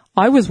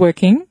 I was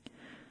working.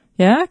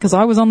 Yeah, because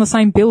I was on the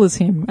same bill as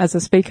him as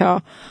a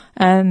speaker.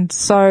 And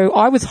so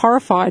I was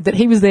horrified that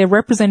he was there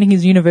representing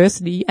his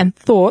university and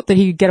thought that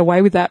he could get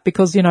away with that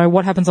because, you know,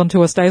 what happens on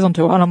tour stays on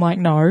tour. And I'm like,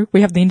 no,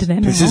 we have the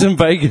internet now. This isn't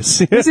Vegas.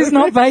 This is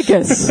not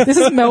Vegas. This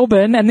is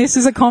Melbourne, and this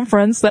is a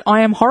conference that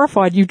I am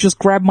horrified you just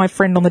grabbed my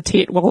friend on the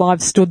tit while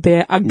I've stood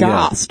there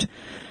aghast,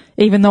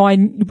 even though I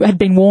had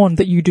been warned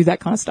that you do that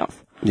kind of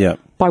stuff. Yeah.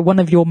 By one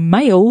of your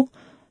male,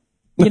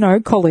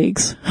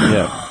 colleagues.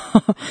 Yeah.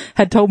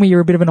 Had told me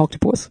you're a bit of an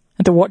octopus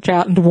and to watch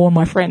out and to warn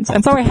my friends.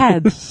 And so I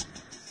had.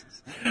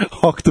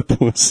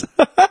 Octopus.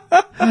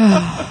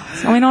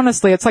 I mean,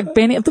 honestly, it's like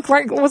Benny. It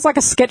was like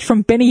a sketch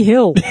from Benny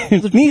Hill.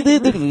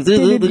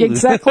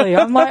 Exactly.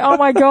 I'm like, oh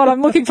my god,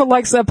 I'm looking for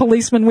like a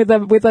policeman with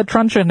a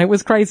truncheon. It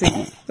was crazy.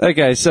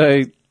 Okay,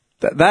 so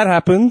that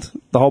happened,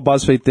 the whole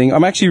BuzzFeed thing.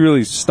 I'm actually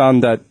really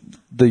stunned that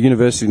the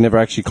university never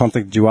actually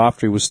contacted you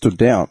after he was stood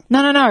down.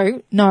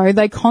 No.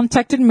 They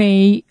contacted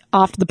me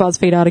after the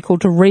BuzzFeed article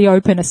to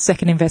reopen a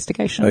second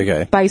investigation.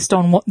 Okay. Based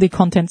on what the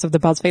contents of the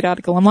BuzzFeed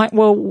article. I'm like,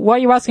 well, why are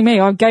you asking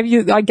me? I gave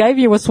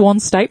you a sworn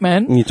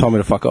statement. And you told me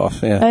to fuck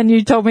off, yeah. And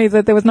you told me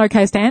that there was no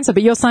case to answer.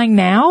 But you're saying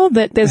now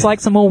that there's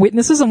like some more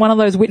witnesses and one of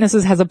those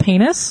witnesses has a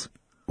penis?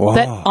 Wow.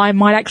 That I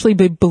might actually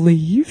be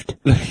believed?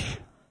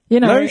 You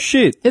know, No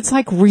shit. It's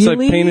like,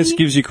 really? So penis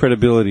gives you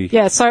credibility.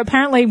 Yeah, so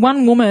apparently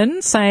one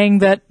woman saying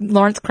that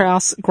Lawrence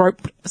Krauss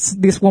groped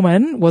this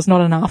woman was not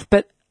enough,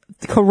 but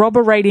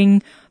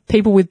corroborating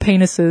people with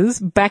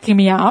penises, backing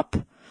me up,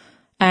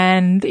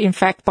 and in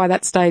fact, by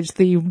that stage,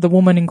 the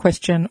woman in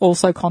question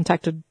also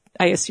contacted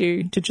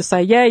ASU to just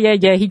say,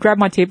 yeah, he grabbed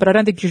my tit, but I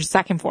don't think you should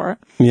sack him for it.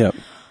 Yeah.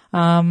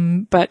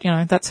 But, you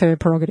know, that's her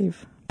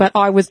prerogative. But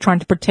I was trying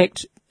to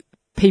protect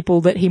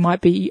people that he might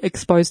be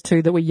exposed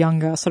to that were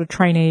younger, sort of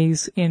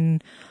trainees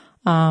in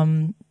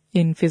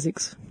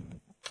physics.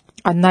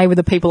 And they were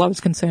the people I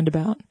was concerned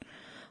about.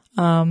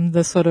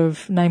 The sort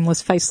of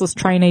nameless, faceless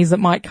trainees that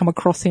might come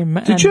across him.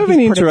 Did you have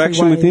any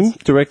interaction with him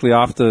directly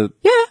after?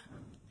 Yeah.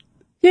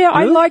 Yeah,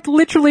 Really? I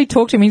literally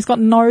talked to him. He's got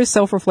no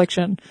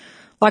self-reflection.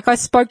 Like, I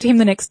spoke to him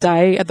the next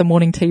day at the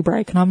morning tea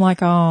break and I'm like,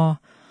 oh,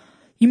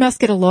 you must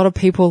get a lot of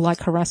people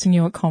like harassing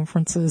you at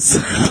conferences.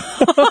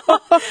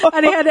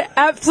 And he had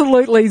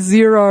absolutely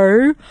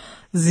zero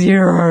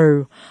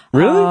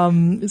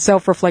Really?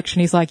 self-reflection.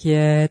 He's like,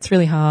 yeah, it's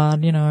really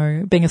hard, you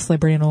know, being a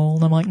celebrity and all.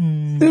 And I'm like,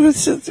 It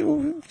was just,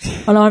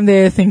 And I'm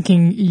there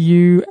thinking,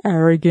 you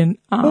arrogant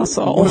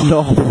arsehole.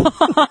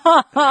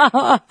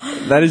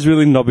 that is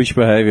really knobbish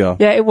behaviour.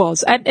 Yeah, it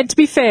was. And to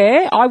be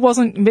fair, I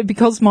wasn't,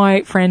 because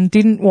my friend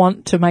didn't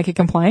want to make a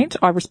complaint.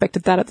 I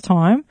respected that at the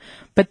time.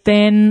 But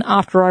then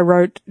after I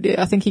wrote,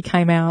 I think he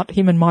came out,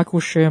 him and Michael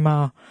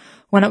Shermer,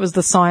 when it was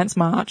the Science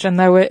March, and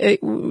they were,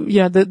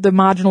 you know, the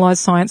marginalised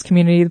science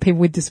community, the people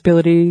with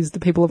disabilities, the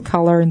people of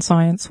colour in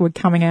science were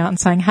coming out and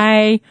saying,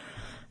 hey,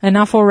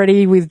 enough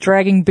already with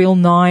dragging Bill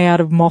Nye out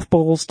of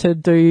mothballs to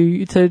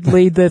lead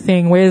the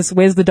thing. Where's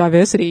the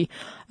diversity?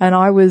 And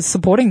I was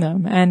supporting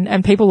them.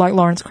 And people like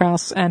Lawrence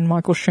Krauss and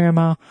Michael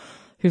Shermer,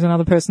 who's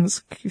another person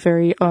that's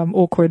very,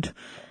 awkward,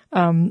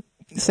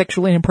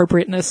 sexual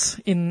inappropriateness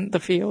in the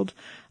field,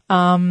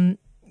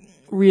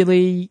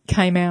 really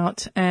came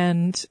out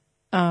and,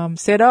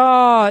 said,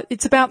 oh,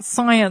 it's about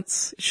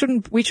science.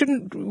 We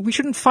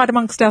shouldn't fight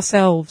amongst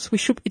ourselves.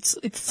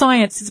 It's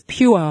science. It's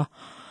pure.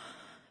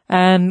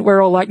 And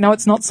we're all like, no,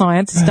 it's not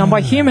science. It's done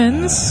by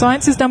humans.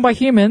 Science is done by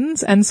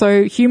humans. And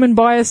so human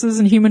biases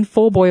and human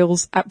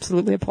foreboils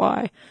absolutely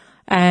apply.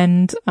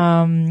 And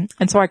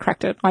so I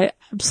cracked it. I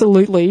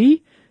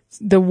absolutely,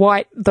 the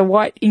white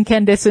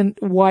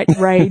incandescent white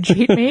rage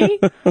hit me.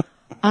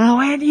 And I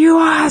went, you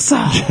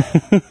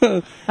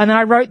arsehole. And then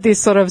I wrote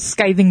this sort of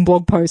scathing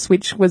blog post,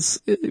 which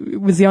was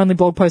the only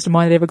blog post of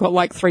mine that ever got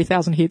like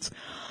 3,000 hits.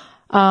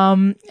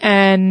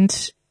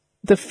 And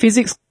the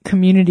physics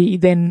community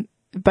then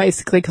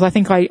basically, because I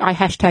think I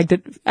hashtagged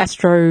it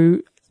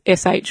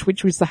AstroSH,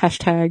 which was the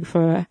hashtag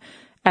for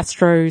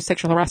astro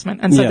sexual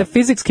harassment. And so the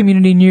physics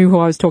community knew who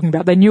I was talking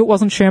about. They knew it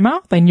wasn't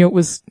Shermer. They knew it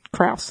was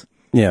Krauss.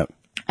 Yeah.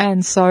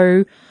 And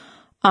so,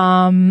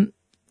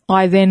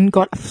 I then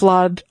got a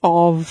flood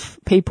of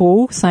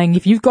people saying,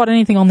 if you've got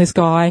anything on this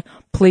guy,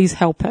 please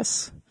help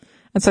us.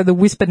 And so the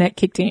WhisperNet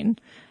kicked in.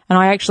 And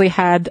I actually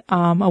had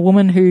a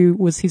woman who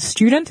was his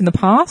student in the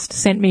past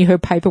sent me her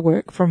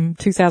paperwork from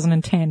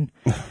 2010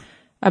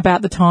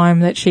 about the time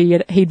that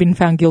he'd been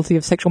found guilty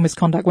of sexual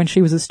misconduct when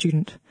she was a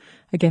student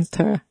against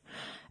her.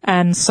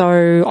 And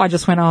so I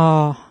just went,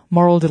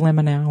 moral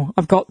dilemma now.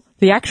 I've got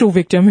the actual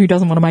victim who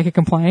doesn't want to make a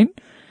complaint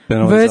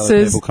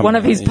versus one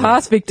of his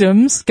past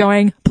victims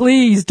going,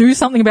 please do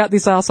something about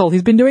this arsehole.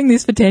 He's been doing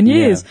this for 10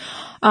 years.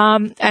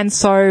 Yeah. And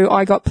so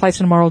I got placed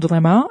in a moral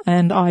dilemma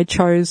and I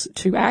chose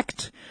to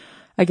act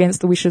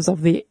against the wishes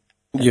of the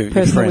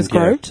person that was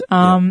groped.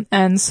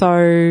 And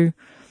so,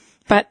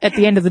 but at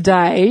the end of the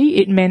day,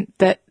 it meant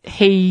that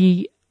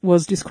he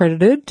was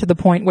discredited to the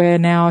point where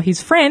now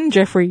his friend,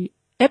 Jeffrey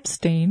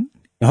Epstein.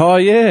 Oh,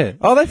 yeah.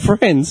 Oh, they're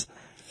friends.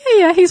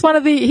 Yeah, he's one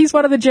of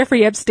the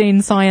Jeffrey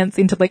Epstein science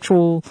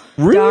intellectual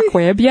dark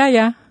web.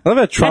 Yeah. I love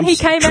how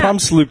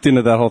Trump's looped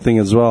into that whole thing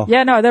as well.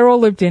 Yeah, no, they're all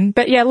looped in.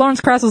 But yeah,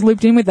 Lawrence Krauss is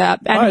looped in with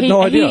that. And I had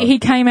no idea. He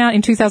came out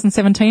in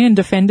 2017 and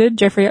defended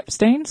Jeffrey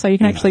Epstein, so you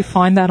can actually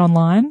find that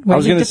online. I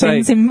was going to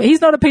say him.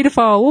 He's not a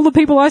paedophile. All the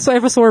people I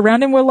ever saw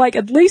around him were like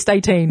at least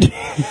 18.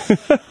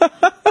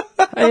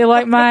 You're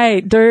like,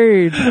 mate,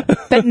 dude.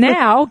 But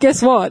now,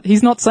 guess what?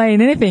 He's not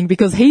saying anything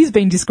because he's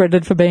been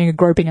discredited for being a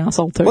groping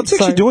arsehole too. What's he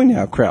actually doing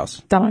now,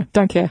 Krauss?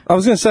 Don't care. I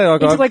was going to say,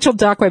 like, intellectual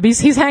dark web.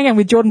 He's hanging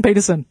with Jordan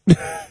Peterson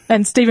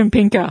and Steven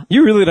Pinker.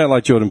 You really don't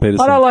like Jordan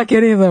Peterson. I don't like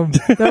any of them.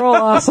 They're all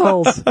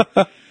assholes.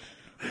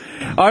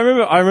 I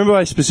remember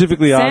I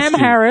specifically asked Sam you.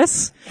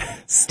 Harris,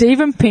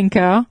 Steven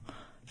Pinker,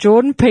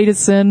 Jordan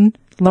Peterson,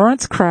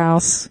 Lawrence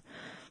Krauss,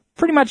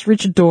 pretty much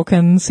Richard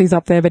Dawkins. He's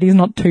up there, but he's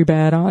not too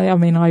bad. I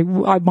mean, I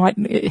might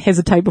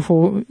hesitate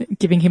before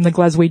giving him the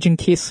Glaswegian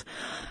kiss,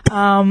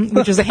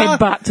 which is a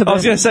headbutt to the... I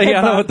was going to say, yeah,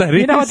 I know what that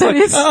is. You know what that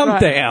is? Calm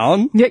Right.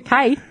 down. Yeah,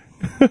 hey.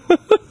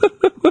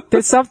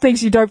 There's some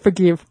things you don't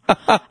forgive.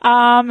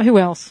 Who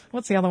else?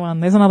 What's the other one?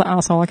 There's another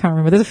arsehole. I can't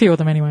remember. There's a few of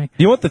them anyway.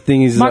 You know what the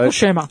thing is? Michael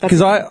Shermer.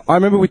 Because I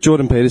remember with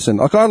Jordan Peterson,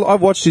 like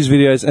I've watched his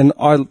videos and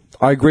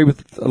I agree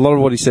with a lot of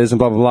what he says and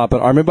blah, blah, blah,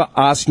 but I remember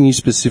asking you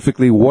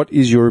specifically, what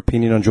is your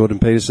opinion on Jordan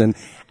Peterson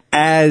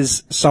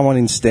as someone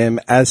in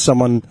STEM, as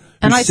someone who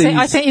And I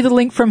sees... sent you the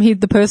link from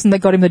the person that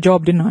got him the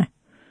job, didn't I?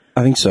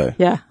 I think so.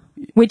 Yeah.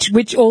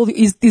 Which all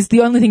is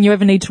the only thing you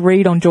ever need to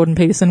read on Jordan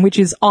Peterson, which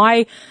is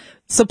I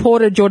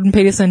supported Jordan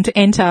Peterson to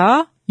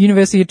enter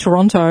University of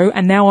Toronto,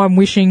 and now I'm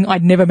wishing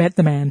I'd never met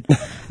the man.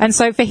 And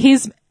so for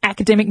his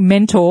academic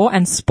mentor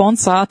and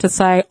sponsor to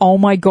say, oh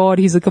my God,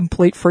 he's a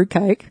complete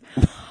fruitcake,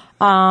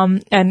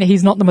 and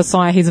he's not the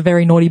Messiah, he's a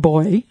very naughty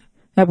boy,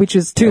 which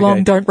is too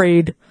long, don't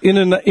read. In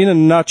a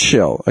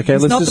nutshell, okay,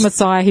 He's not the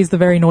Messiah, he's the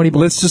very naughty boy.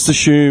 let's just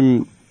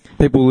assume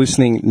people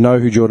listening know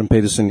who Jordan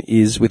Peterson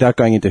is without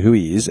going into who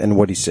he is and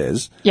what he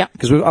says. Yeah.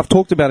 Because I've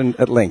talked about him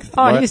at length.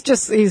 Oh, right? he's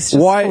just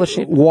why, full of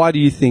shit. Why do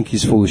you think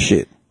he's full of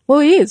shit?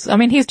 Well, he is. I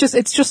mean,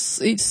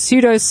 it's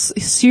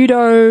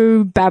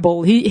pseudo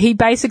babble. He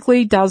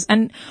basically does,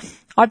 and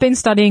I've been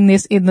studying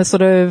this in the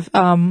sort of,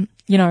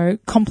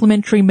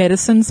 complementary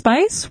medicine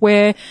space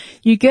where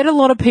you get a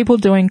lot of people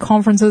doing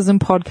conferences and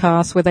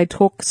podcasts where they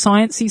talk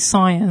sciencey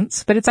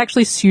science, but it's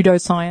actually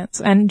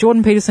pseudoscience. And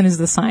Jordan Peterson is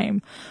the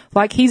same.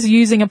 Like, he's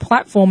using a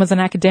platform as an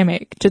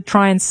academic to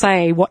try and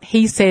say what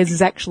he says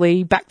is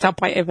actually backed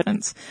up by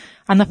evidence.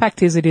 And the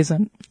fact is it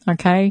isn't.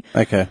 Okay?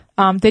 Okay.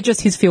 They're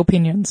just his few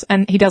opinions,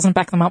 and he doesn't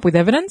back them up with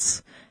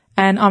evidence.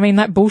 And I mean,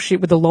 that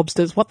bullshit with the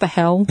lobsters, what the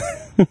hell?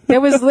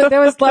 there was like,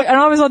 and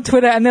I was on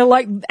Twitter and they're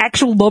like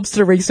actual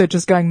lobster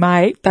researchers going,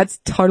 mate, that's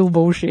total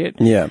bullshit.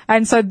 Yeah.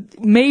 And so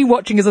me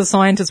watching as a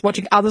scientist,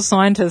 watching other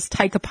scientists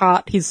take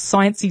apart his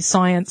sciencey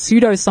science,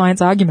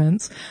 pseudoscience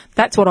arguments,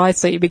 that's what I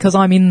see because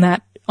I'm in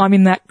that,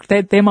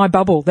 they're my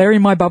bubble. They're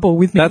in my bubble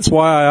with me. That's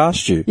why I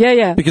asked you. Yeah,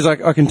 yeah. Because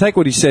I can take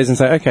what he says and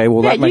say, okay,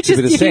 well, that makes a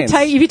bit of sense.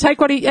 If you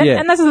take what he,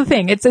 and that's the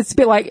thing, it's a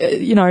bit like,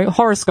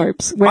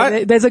 horoscopes,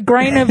 where there's a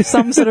grain of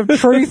some sort of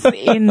truth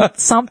in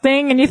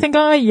something, and you think,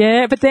 oh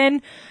yeah, but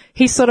then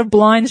he sort of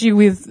blinds you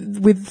with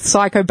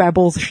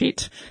psychobabble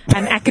shit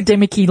and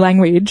academic-y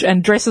language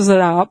and dresses it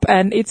up,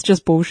 and it's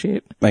just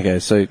bullshit. Okay,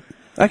 so,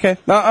 okay.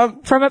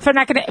 From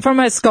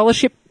a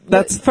scholarship,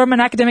 from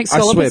an academic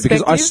scholar I swear,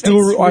 because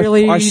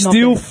perspective, I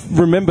still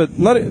remember,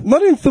 not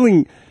even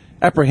feeling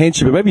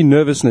apprehension, but maybe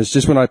nervousness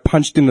just when I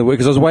punched in the word,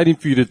 because I was waiting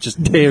for you to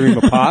just tear him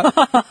apart.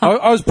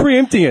 I was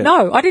preempting it.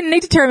 No, I didn't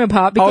need to tear him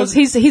apart because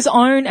his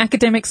own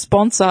academic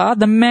sponsor,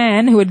 the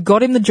man who had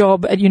got him the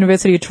job at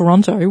University of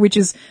Toronto, which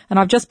is, and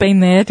I've just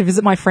been there to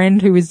visit my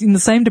friend who is in the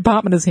same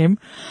department as him.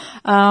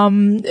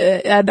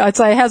 And I'd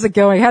say, how's it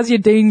going? How's your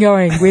dean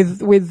going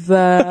with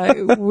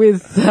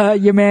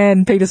your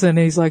man Peterson? And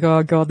he's like,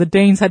 oh God, the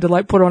dean's had to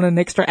like put on an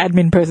extra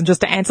admin person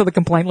just to answer the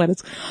complaint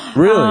letters.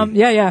 Really?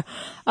 Yeah.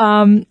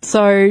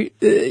 But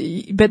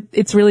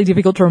it's really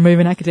difficult to remove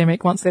an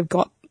academic once they've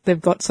got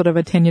sort of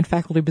a tenured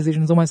faculty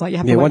position. It's almost like you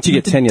have to once you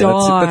get tenure,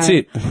 that's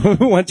it.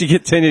 Once you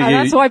get tenure, and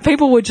that's why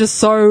people were just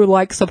so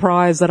like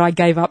surprised that I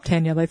gave up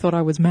tenure. They thought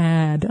I was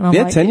mad. And I'm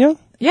like, tenure?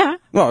 Yeah.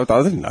 No,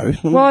 I didn't know.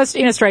 Well,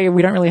 in Australia,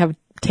 we don't really have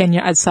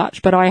tenure as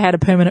such, but I had a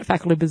permanent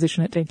faculty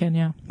position at Deakin,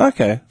 yeah.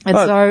 Okay. And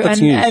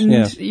that's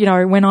news.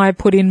 When I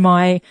put in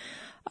my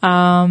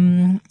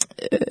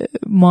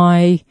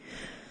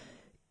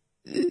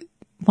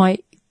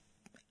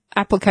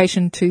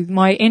application to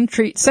my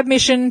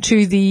submission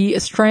to the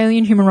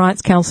Australian Human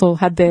Rights Council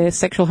had their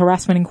sexual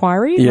harassment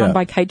inquiry run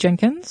by Kate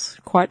Jenkins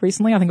quite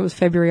recently. I think it was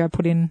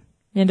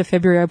end of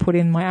February I put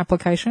in my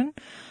application,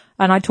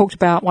 and I talked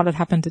about what had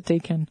happened at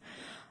Deakin.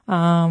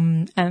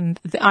 And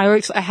I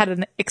had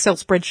an Excel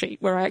spreadsheet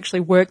where I actually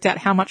worked out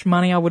how much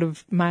money I would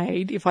have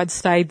made if I'd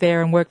stayed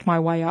there and worked my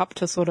way up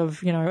to sort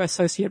of,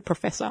 associate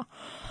professor.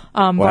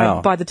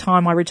 By the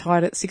time I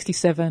retired at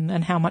 67,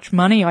 and how much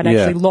money I'd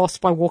actually lost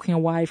by walking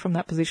away from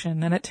that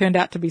position. And it turned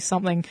out to be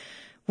something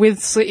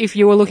if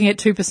you were looking at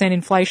 2%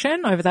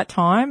 inflation over that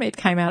time, it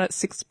came out at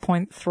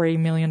 $6.3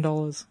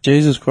 million.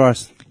 Jesus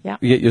Christ. Yeah.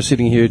 Yet you're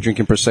sitting here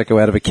drinking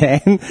Prosecco out of a can,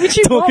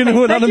 talking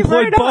to an Thank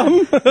unemployed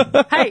bum.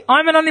 Hey,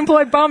 I'm an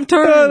unemployed bum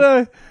too.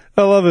 No,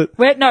 I love it.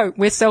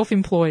 We're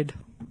self-employed.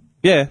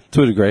 Yeah,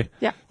 to a degree.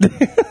 Yeah.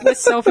 We're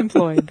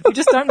self-employed. We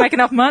just don't make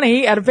enough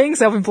money out of being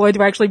self-employed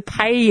to actually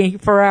pay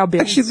for our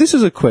bills. Actually, this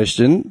is a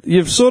question.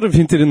 You've sort of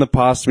hinted in the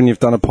past when you've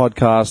done a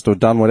podcast or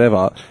done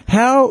whatever.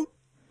 How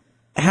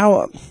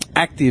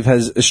active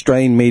has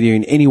Australian media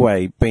in any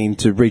way been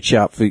to reach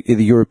out for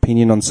either your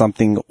opinion on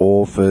something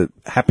or for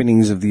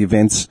happenings of the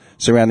events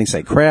surrounding,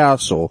 say,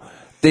 Krauss or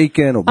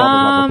Deakin or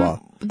blah, blah, blah,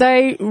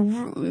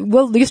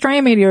 blah? The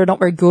Australian media are not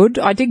very good.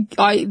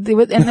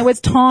 there was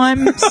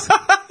times.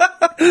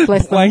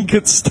 Bless them.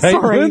 Blanket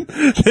statement.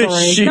 They're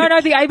Sorry. shit.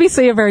 No, the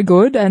ABC are very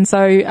good. And so,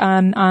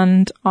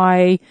 and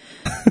I,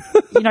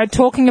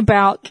 talking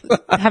about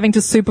having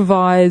to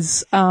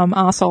supervise,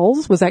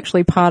 arseholes was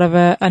actually part of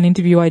an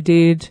interview I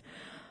did,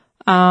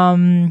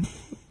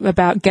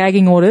 about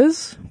gagging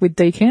orders with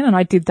Deakin. And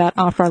I did that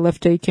after I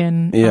left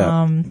Deakin,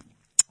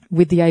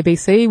 with the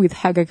ABC, with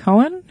Hagar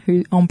Cohen,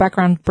 who on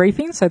background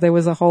briefing. So there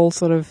was a whole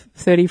sort of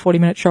 40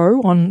 minute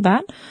show on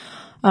that,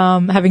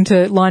 having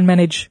to line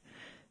manage,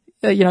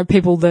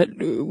 people that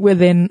were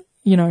then,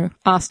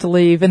 asked to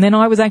leave. And then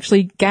I was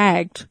actually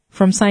gagged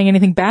from saying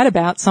anything bad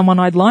about someone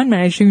I'd line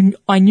managed who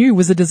I knew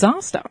was a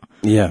disaster.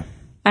 Yeah.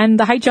 And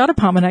the HR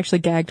department actually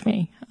gagged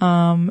me.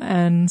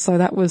 And so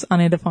that was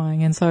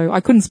unedifying. And so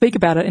I couldn't speak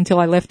about it until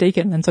I left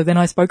Deakin. And so then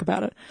I spoke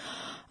about it.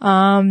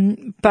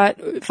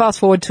 But fast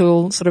forward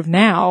to sort of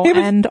now,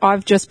 and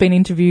I've just been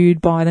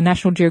interviewed by the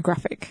National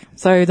Geographic.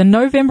 So the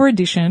November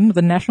edition of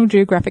the National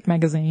Geographic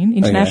magazine,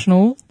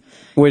 international.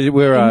 We're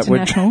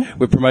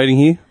promoting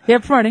here? Yeah,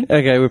 promoting.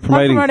 Okay, we're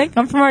promoting.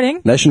 I'm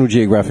promoting. National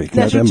Geographic.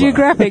 National November.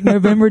 Geographic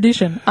November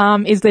edition.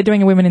 Is they're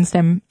doing a Women in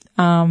STEM,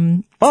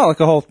 like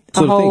a whole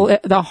sort of thing.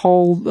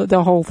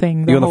 the whole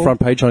thing. You're on the front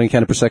page on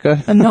Encounter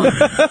Prosecco? No.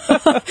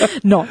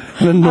 No.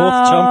 The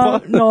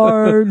North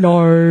Jumper?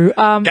 No.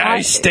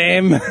 Go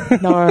STEM!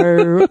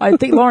 No. I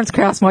think Lawrence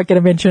Krauss might get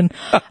a mention.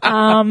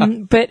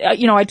 But,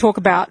 I talk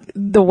about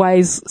the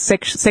ways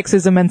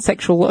sexism and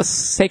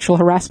sexual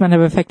harassment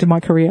have affected my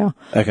career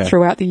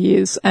throughout the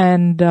years.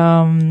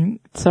 And,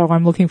 so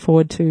I'm looking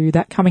forward to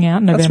that coming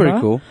out in November. That's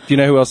pretty cool. Do you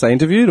know who else they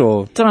interviewed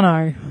or? Don't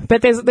know.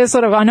 But there's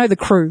sort of, I know the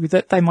crew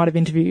that they might have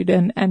interviewed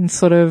and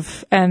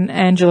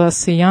Angela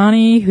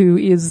Ciani, who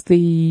is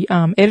the,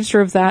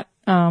 editor of that.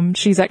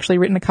 She's actually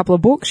written a couple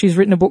of books. She's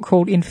written a book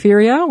called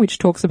Inferior, which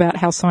talks about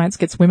how science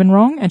gets women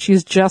wrong. And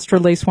she's just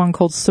released one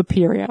called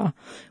Superior,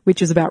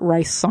 which is about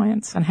race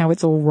science and how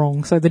it's all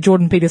wrong. So the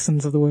Jordan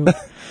Petersons of the world.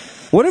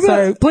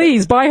 So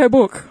please buy her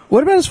book.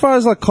 What about as far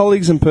as like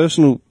colleagues and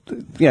personal,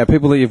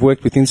 people that you've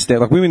worked with in STEM,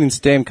 like women in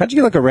STEM? Can't you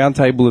get like a round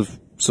table of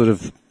sort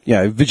of,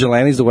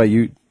 vigilantes the way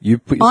you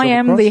put yourself I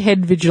am across? the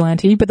head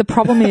vigilante, but the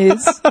problem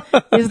is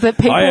that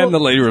people. I am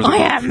the leader of the I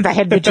am the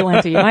head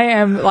vigilante. I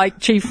am like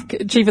chief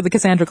of the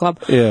Cassandra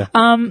Club. Yeah.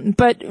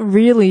 But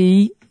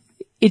really,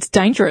 it's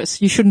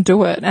dangerous. You shouldn't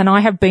do it. And I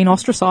have been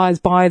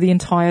ostracized by the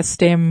entire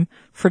STEM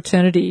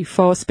fraternity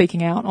for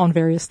speaking out on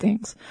various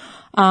things.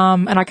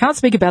 And I can't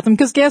speak about them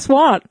because guess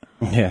what?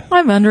 Yeah.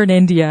 I'm under an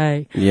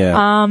NDA.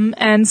 Yeah.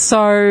 And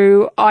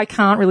so I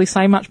can't really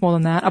say much more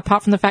than that,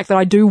 apart from the fact that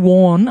I do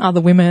warn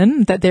other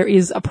women that there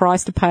is a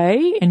price to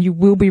pay and you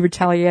will be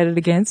retaliated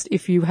against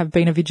if you have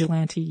been a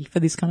vigilante for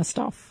this kind of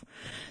stuff.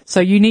 So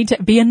you need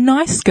to be a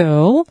nice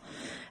girl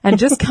and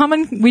just come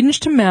and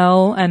whinge to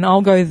Mel and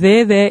I'll go,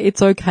 there,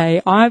 it's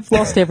okay. I've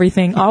lost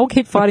everything. I'll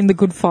keep fighting the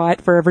good fight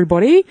for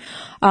everybody.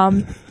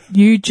 And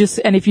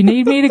if you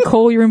need me to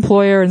call your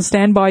employer and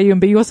stand by you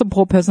and be your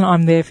support person,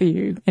 I'm there for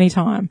you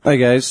anytime.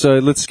 Okay, so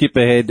let's skip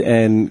ahead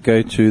and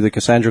go to the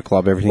Cassandra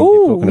Club, everything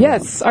you're talking about.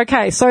 Yes.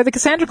 Okay, so the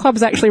Cassandra Club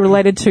is actually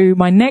related to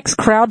my next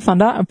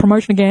crowdfunder, a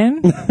promotion again.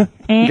 Go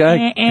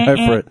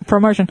for it.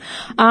 Promotion.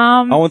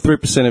 I want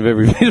 3% of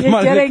every bit of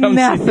money that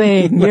comes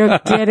in. You're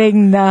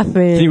getting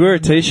nothing. Can you wear a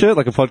t-shirt,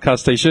 like a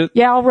podcast t-shirt?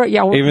 Yeah,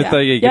 Even though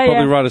you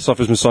probably write us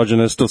off as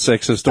misogynist or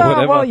sexist or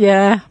whatever. Well,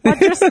 yeah. But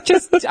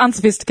just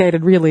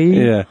unsophisticated,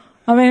 really. Yeah.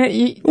 I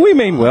mean, we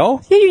mean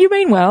well. Yeah, you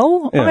mean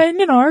well. Yeah. I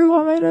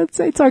mean, it's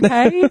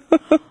okay.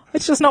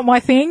 It's just not my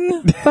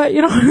thing, but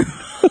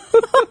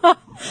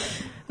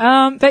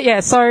but yeah,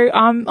 so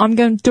I'm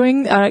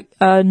doing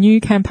a new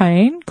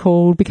campaign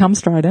called Become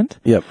Strident.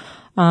 Yep.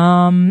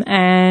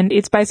 And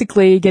it's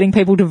basically getting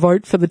people to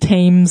vote for the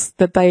teams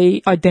that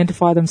they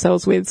identify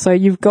themselves with. So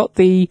you've got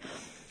the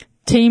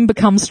team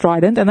Become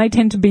Strident, and they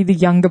tend to be the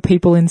younger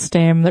people in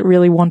STEM that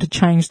really want to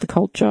change the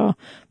culture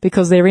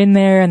because they're in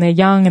there and they're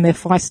young and they're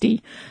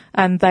feisty.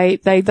 And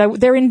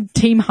they're in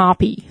Team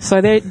Harpy. So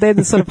they're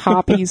the sort of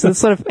harpies, the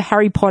sort of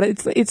Harry Potter.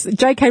 It's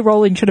J.K.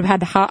 Rowling should have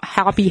had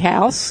Harpy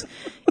House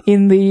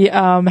in the,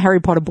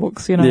 Harry Potter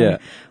books, Yeah.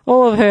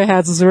 All of her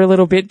houses are a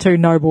little bit too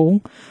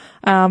noble.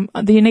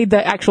 You need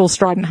the actual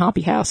Strident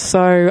Harpy House.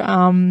 So,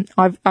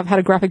 I've had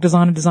a graphic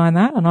designer design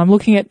that, and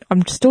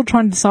I'm still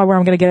trying to decide where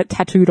I'm going to get it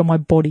tattooed on my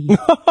body.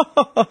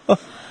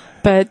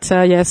 But,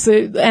 yes,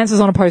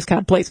 answers on a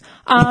postcard, please.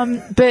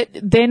 But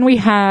then we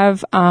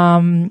have,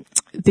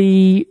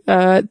 the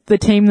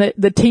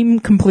team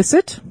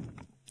complicit.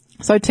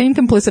 So Team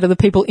Complicit are the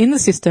people in the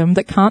system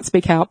that can't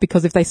speak out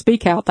because if they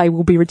speak out, they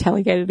will be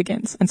retaliated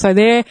against. And so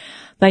they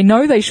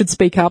know they should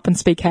speak up and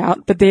speak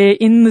out, but they're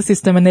in the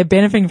system and they're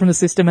benefiting from the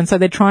system. And so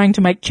they're trying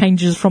to make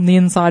changes from the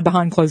inside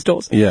behind closed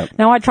doors. Yeah.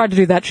 Now I tried to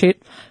do that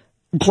shit.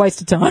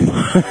 Waste of time.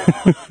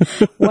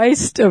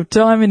 Waste of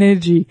time and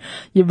energy.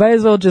 You may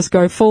as well just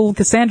go full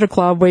Cassandra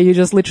Club where you're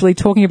just literally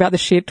talking about the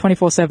shit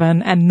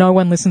 24/7 and no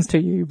one listens to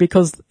you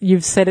because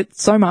you've said it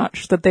so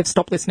much that they've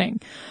stopped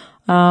listening.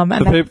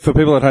 For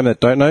people at home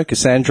that don't know,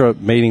 Cassandra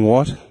meaning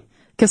what?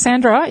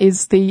 Cassandra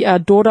is the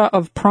daughter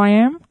of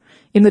Priam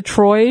in the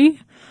Troy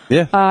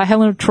Yeah.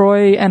 Helen of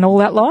Troy and all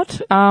that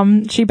lot.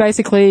 She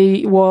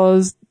basically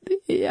was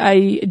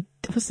a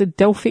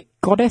Delphic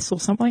goddess or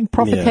something,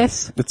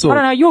 prophetess. Yeah. It's all I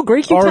don't know. You're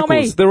Greek. You oracles. tell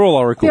me. They're all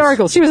oracles. The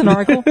oracle. She was an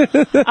oracle.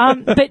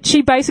 But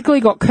she basically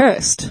got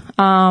cursed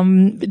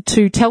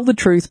to tell the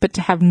truth, but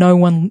to have no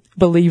one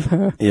believe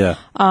her. Yeah.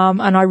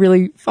 And I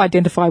really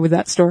identify with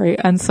that story.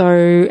 And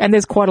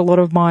there's quite a lot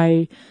of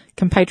my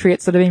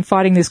compatriots that have been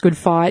fighting this good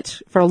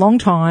fight for a long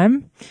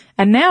time.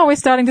 And now we're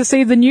starting to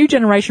see the new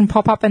generation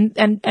pop up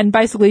and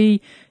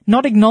basically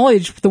not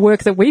acknowledge the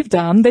work that we've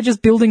done. They're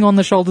just building on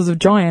the shoulders of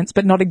giants,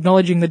 but not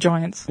acknowledging the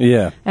giants.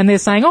 Yeah. And they're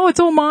saying, oh, it's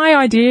all my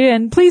idea,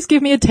 and please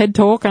give me a TED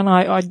Talk. And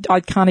I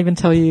can't even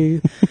tell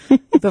you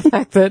the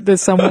fact that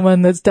there's some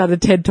woman that's done a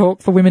TED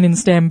Talk for women in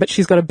STEM, but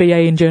she's got a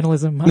BA in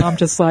journalism. And I'm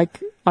just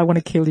like, I want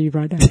to kill you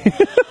right now.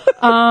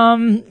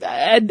 And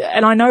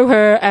I know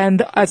her,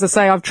 and as I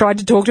say, I've tried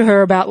to talk to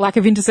her about lack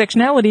of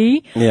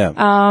intersectionality.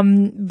 Yeah.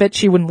 But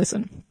she wouldn't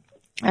listen.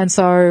 And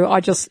so I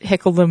just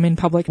heckle them in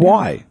public.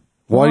 Why?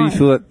 Why do you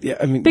feel that? Yeah,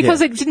 I mean,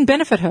 because it didn't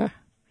benefit her.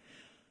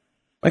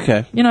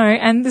 Okay. You know,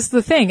 and this is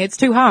the thing, it's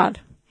too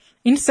hard.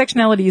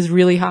 Intersectionality is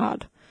really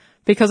hard.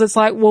 Because it's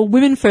like, well,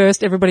 women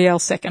first, everybody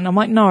else second. I'm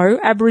like, no,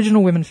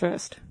 Aboriginal women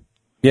first.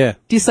 Yeah.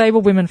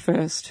 Disabled women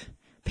first.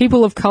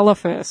 People of colour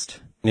first.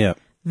 Yeah.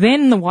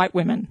 Then the white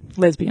women,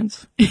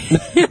 lesbians.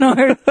 You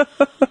know?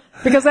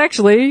 Because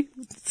actually,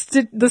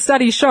 the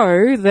studies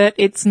show that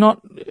it's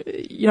not,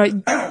 you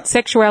know,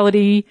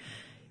 sexuality,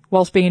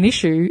 whilst being an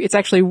issue, it's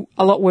actually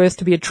a lot worse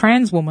to be a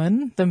trans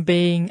woman than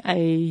being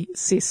a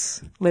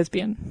cis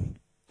lesbian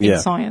in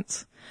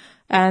science.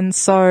 And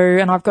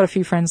I've got a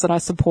few friends that I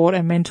support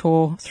and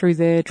mentor through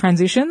their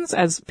transitions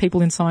as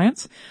people in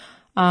science.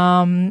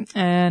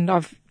 And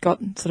I've got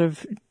sort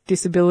of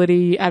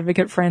disability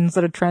advocate friends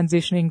that are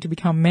transitioning to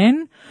become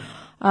men.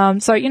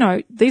 So, you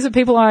know, these are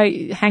people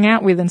I hang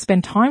out with and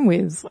spend time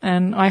with.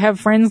 And I have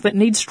friends that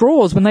need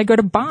straws when they go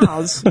to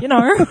bars, you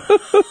know.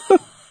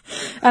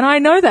 And I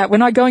know that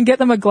when I go and get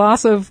them a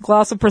glass of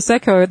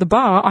Prosecco at the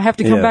bar, I have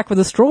to come back with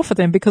a straw for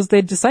them because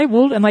they're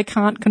disabled and they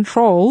can't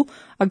control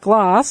a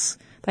glass.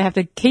 They have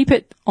to keep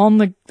it on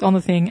the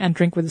thing and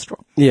drink with a straw.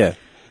 Yeah.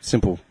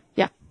 Simple.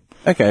 Yeah.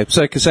 Okay.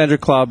 So Cassandra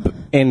Club,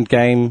 end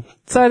game.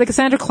 So the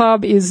Cassandra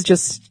Club is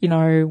just, you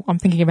know, I'm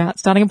thinking about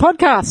starting a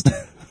podcast.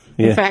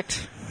 In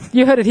fact,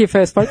 you heard it here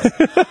first, folks.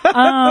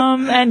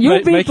 And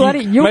you'll be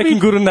making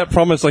good on that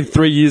promise like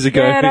 3 years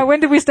ago. Yeah, no,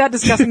 when did we start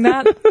discussing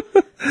that?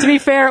 To be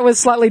fair, it was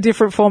slightly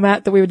different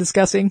format that we were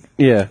discussing.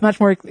 Yeah. Much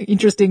more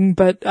interesting,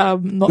 but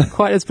not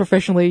quite as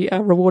professionally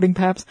rewarding,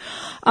 perhaps.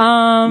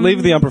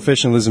 Leave the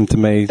unprofessionalism to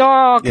me.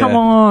 Oh, come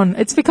on.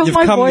 It's because it's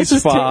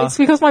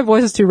because my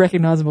voice is too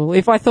recognizable.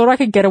 If I thought I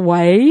could get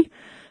away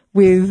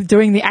with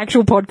doing the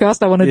actual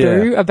podcast I want to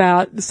do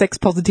about sex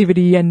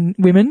positivity and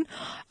women,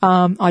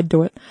 I'd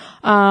do it.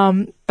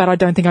 But I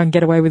don't think I can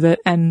get away with it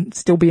and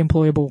still be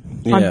employable.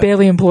 Yeah. I'm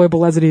barely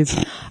employable as it is.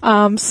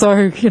 So,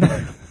 you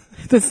know,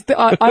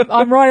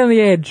 I'm right on the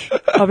edge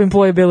of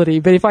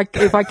employability. But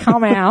if I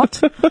come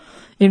out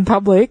in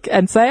public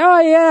and say, oh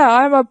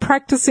yeah, I'm a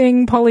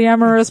practicing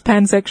polyamorous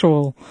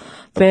pansexual,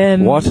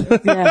 then what?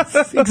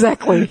 Yes,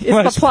 exactly. It's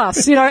the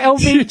plus, you know,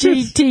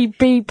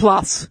 LGBTB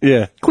plus.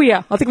 Yeah.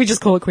 Queer. I think we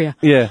just call it queer.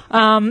 Yeah.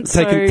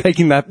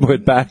 Taking that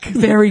word back.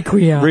 Very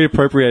queer.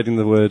 Reappropriating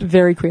the word.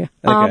 Very queer.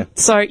 Okay.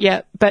 So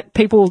yeah, but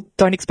people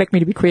don't expect me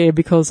to be queer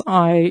because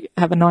I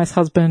have a nice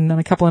husband and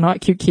a couple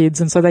of cute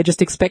kids, and so they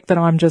just expect that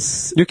I'm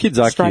just your kids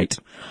are straight.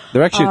 Cute.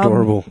 They're actually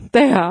adorable.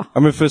 They are. I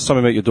remember the first time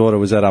I met your daughter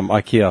was at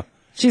IKEA.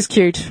 She's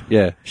cute.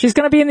 Yeah. She's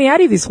going to be in the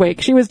Addy this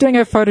week. She was doing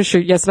her photo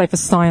shoot yesterday for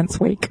Science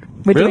Week.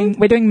 We're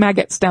doing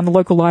maggots down the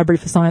local library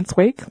for Science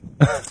Week,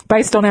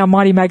 based on our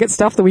Mighty Maggot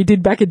stuff that we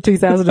did back in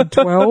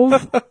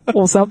 2012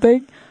 or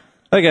something.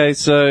 Okay,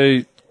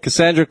 so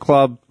Cassandra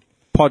Club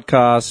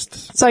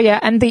podcast. So yeah,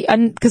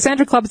 and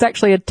Cassandra Club is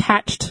actually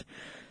attached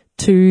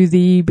to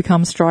the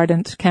Become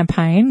Strident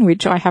campaign,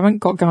 which I haven't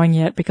got going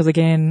yet because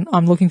again,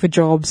 I'm looking for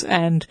jobs,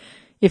 and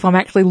if I'm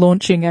actually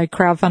launching a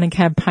crowdfunding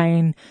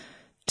campaign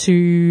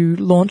to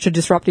launch a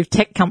disruptive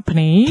tech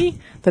company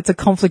that's a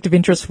conflict of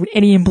interest with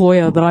any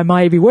employer that I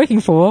may be working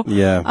for,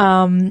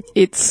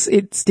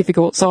 it's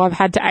difficult. So I've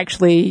had to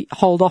actually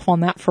hold off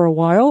on that for a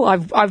while.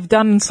 I've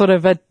done sort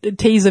of a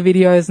teaser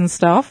videos and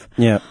stuff.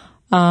 Yeah.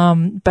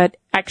 But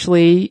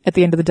actually at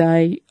the end of the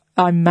day,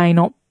 I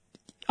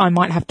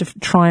might have to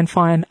try and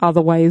find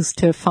other ways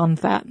to fund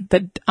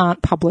that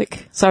aren't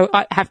public. So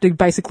I have to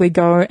basically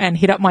go and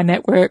hit up my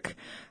network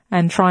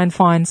and try and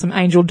find some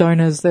angel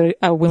donors that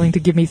are willing to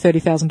give me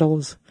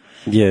 $30,000.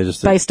 Yeah,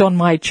 just based on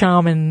my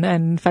charm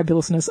and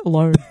fabulousness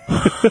alone,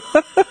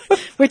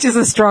 which is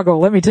a struggle,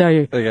 let me tell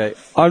you. Okay,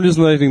 I'm just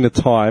noting the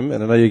time,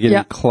 and I know you're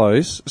getting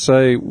close,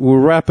 so we'll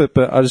wrap it.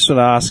 But I just want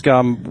to ask,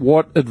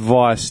 what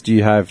advice do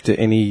you have to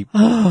any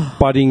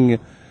budding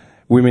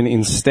women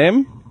in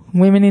STEM?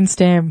 Women in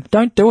STEM,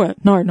 don't do it.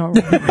 No.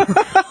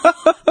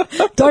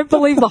 Don't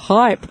believe the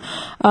hype.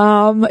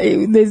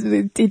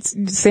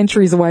 It's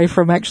centuries away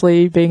from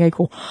actually being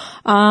equal.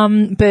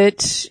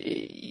 But,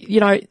 you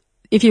know,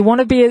 if you want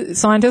to be a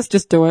scientist,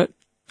 just do it.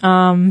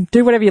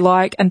 Do whatever you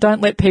like and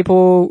don't let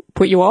people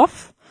put you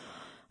off.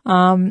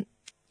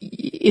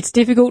 It's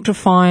difficult to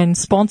find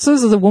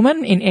sponsors as a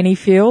woman in any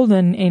field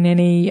and in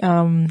any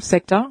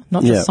sector,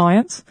 not just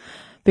science,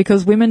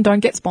 because women don't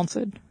get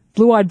sponsored.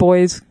 Blue-eyed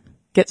boys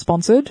get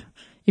sponsored.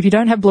 If you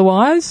don't have blue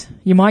eyes,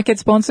 you might get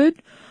sponsored.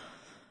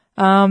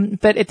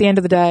 But at the end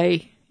of the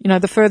day, you know,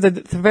 the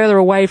further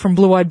away from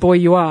blue-eyed boy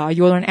you are,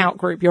 you're an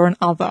out-group, you're an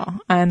other.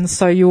 And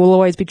so you will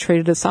always be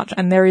treated as such.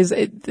 And there's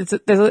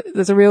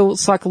a real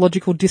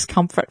psychological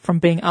discomfort from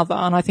being other.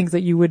 And I think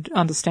that you would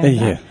understand that.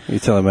 Yeah, you're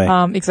telling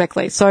me.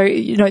 Exactly. So,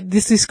 you know,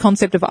 this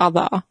concept of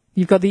other,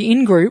 you've got the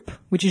in-group,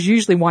 which is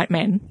usually white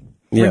men,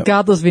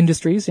 regardless of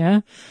industries,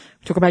 yeah.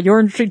 Talk about your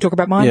industry, talk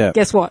about mine. Yeah.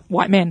 Guess what?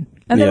 White men.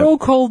 And they're all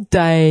called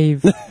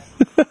Dave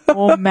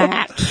or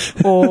Matt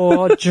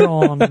or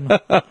John.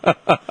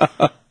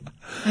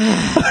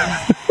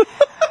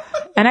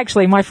 And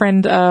actually, my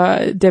friend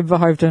Deb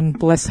Verhoeven,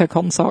 bless her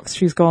cotton socks,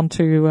 she's gone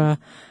to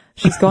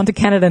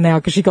Canada now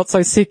because she got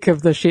so sick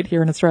of the shit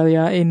here in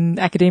Australia in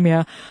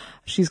academia.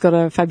 She's got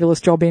a fabulous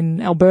job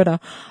in Alberta.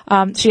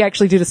 She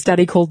actually did a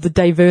study called the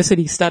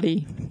Diversity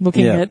Study,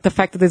 looking at the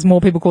fact that there's more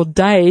people called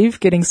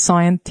Dave getting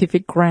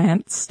scientific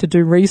grants to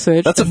do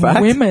research That's than a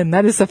fact. women.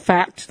 That is a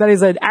fact. That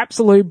is an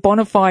absolute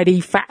bona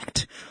fide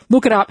fact.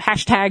 Look it up.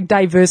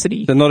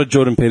 #diversity. They're not a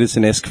Jordan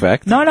Peterson-esque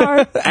fact. No,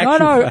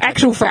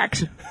 actual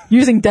fact.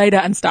 Using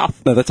data and stuff.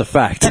 No, that's a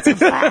fact. That's a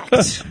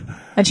fact.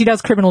 And she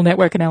does criminal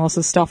network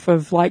analysis stuff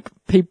of like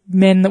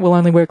men that will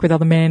only work with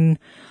other men.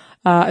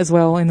 As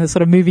well in the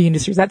sort of movie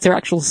industries. That's her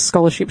actual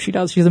scholarship she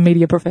does. She's a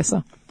media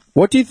professor.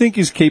 What do you think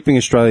is keeping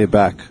Australia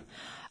back?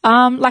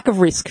 Lack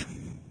of risk.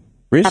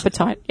 Risk?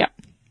 Appetite, yeah.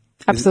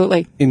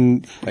 Absolutely.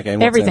 In what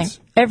Everything. sense?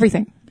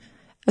 Everything.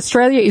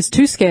 Australia is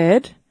too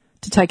scared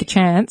to take a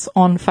chance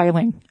on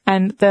failing.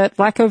 And the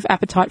lack of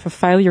appetite for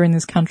failure in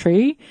this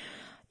country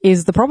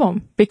is the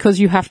problem because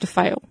you have to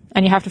fail.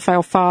 And you have to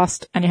fail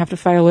fast and you have to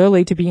fail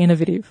early to be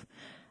innovative.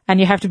 And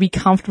you have to be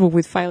comfortable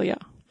with failure.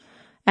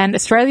 And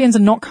Australians are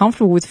not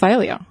comfortable with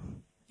failure,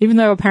 even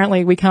though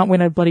apparently we can't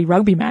win a bloody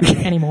rugby match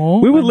anymore.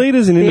 We were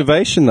leaders in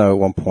innovation, though, at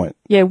one point.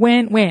 Yeah,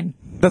 when?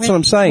 That's what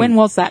I'm saying. When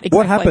was that exactly?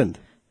 What happened?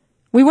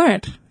 We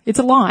weren't. It's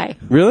a lie.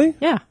 Really?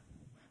 Yeah.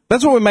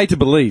 That's what we're made to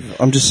believe.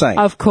 I'm just saying.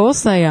 Of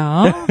course they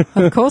are.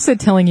 Of course they're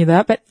telling you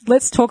that. But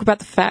let's talk about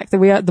the fact that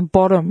we are at the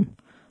bottom,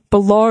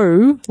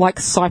 below, like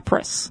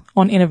Cyprus,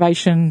 on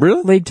innovation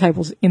league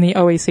tables in the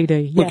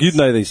OECD. Look, yes. you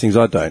know these things.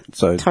 I don't.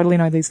 So Totally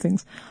know these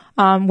things.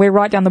 We're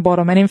right down the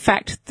bottom. And in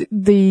fact,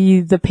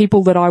 the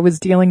people that I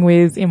was dealing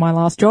with in my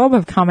last job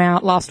have come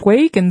out last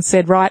week and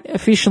said, right,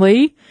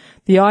 officially,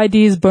 the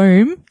ideas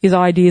boom is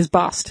ideas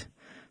bust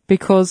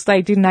because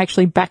they didn't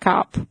actually back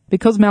up.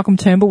 Because Malcolm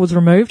Turnbull was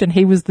removed and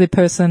he was the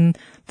person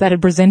that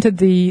had presented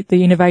the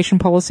innovation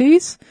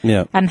policies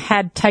and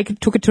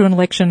took it to an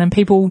election and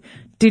people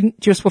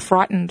were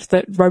frightened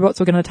that robots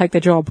were going to take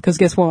their job because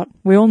guess what?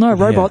 We all know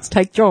robots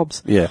take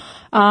jobs. Yeah.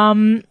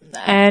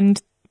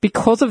 And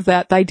because of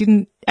that, they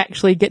didn't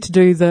actually get to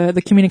do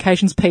the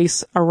communications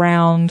piece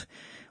around,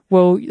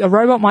 well, a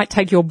robot might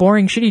take your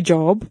boring, shitty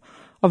job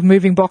of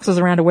moving boxes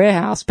around a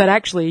warehouse, but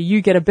actually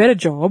you get a better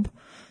job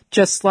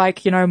just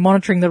like, you know,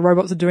 monitoring the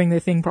robots are doing their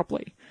thing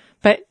properly.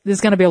 But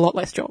there's going to be a lot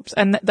less jobs.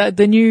 And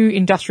the new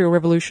industrial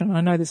revolution,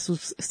 I know this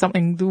was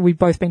something that we've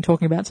both been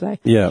talking about today.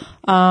 Yeah.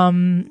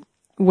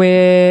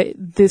 Where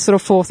this sort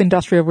of fourth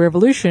industrial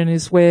revolution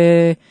is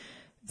where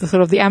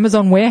the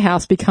Amazon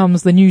warehouse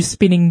becomes the new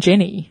spinning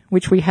jenny,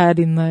 which we had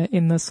in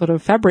the sort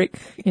of fabric,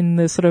 in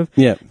the sort of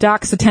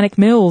dark satanic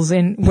mills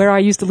in where I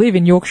used to live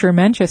in Yorkshire and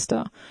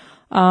Manchester,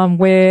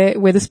 where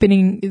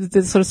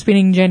the sort of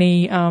spinning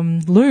jenny,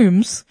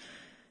 looms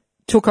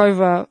took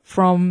over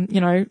from,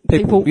 you know,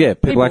 people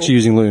actually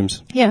using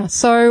looms. Yeah.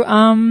 So,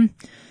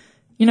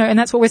 you know, and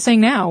that's what we're seeing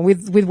now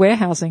with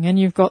warehousing, and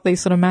you've got these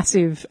sort of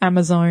massive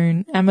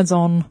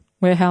Amazon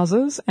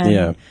warehouses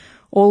and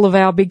all of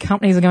our big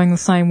companies are going the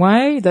same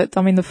way.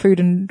 The food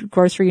and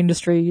grocery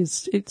industry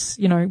it's,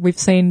 you know, we've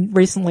seen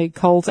recently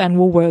Coles and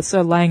Woolworths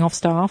are laying off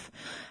staff,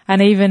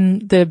 and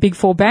even the big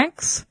four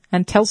banks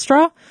and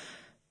Telstra,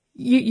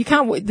 you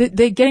can't,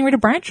 they're getting rid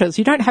of branches.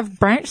 You don't have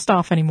branch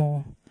staff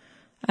anymore.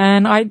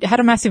 And I had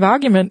a massive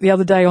argument the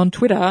other day on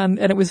Twitter, and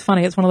it was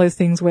funny. It's one of those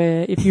things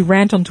where if you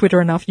rant on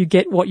Twitter enough, you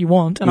get what you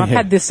want. And I've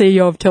had the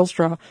CEO of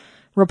Telstra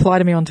reply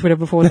to me on Twitter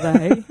before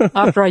today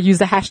after I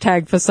used the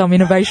hashtag for some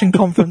innovation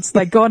conference.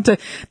 They'd gone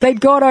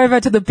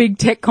over to the big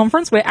tech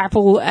conference where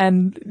Apple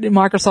and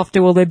Microsoft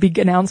do all their big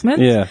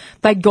announcements. Yeah.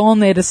 They'd gone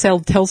there to sell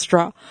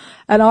Telstra.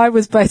 And I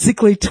was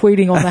basically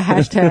tweeting on the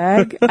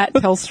hashtag at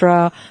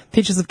Telstra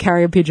pictures of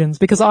carrier pigeons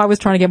because I was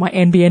trying to get my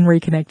NBN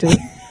reconnected.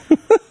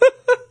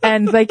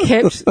 And I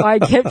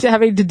kept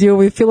having to deal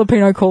with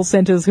Filipino call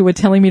centers who were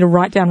telling me to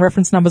write down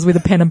reference numbers with a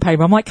pen and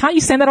paper. I'm like, can't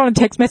you send that on a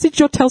text message?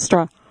 You're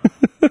Telstra.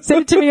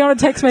 Send it to me on a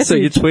text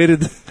message. So you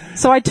tweeted.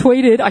 So I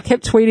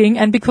kept tweeting,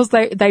 and because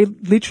they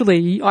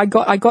literally, I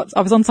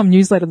was on some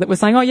newsletter that was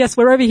saying, oh yes,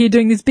 we're over here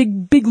doing this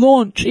big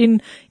launch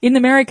in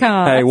America.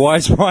 Hey, why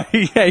is my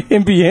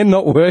NBN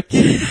not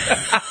working?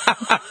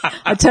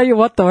 I tell you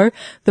what though,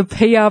 the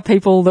PR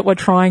people that were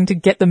trying to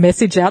get the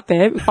message out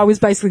there, I was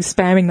basically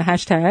spamming the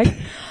hashtag.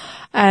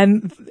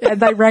 And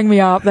they rang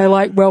me up. They're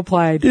like, well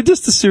played. You're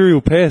just a serial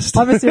pest.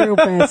 I'm a serial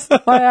pest.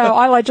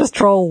 I like just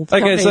troll.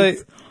 Okay, so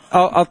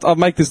I'll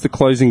make this the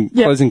closing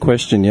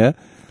question, yeah?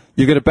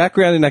 You've got a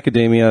background in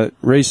academia,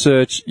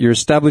 research, you're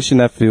established in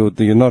that field,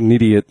 you're not an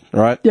idiot,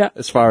 right? Yeah.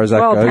 As far as that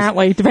goes. Well,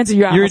 apparently. Depends who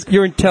you ask.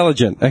 You're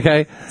intelligent,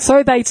 okay?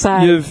 So they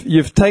say.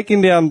 You've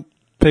taken down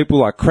people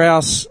like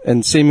Krauss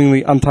and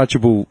seemingly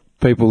untouchable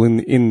people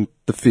in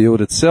the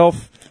field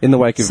itself in the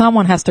wake of...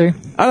 Someone has to.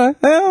 I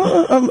don't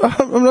know.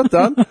 I'm not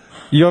done.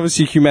 You're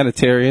obviously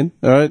humanitarian,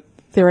 all right?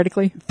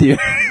 Theoretically.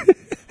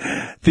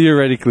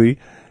 Theoretically.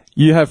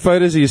 You have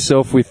photos of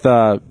yourself with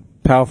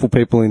powerful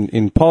people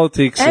in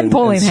politics and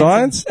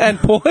science. And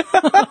Pauline.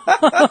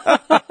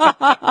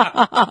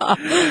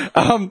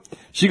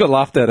 She got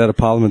laughed at a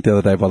parliament the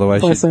other day, by the way.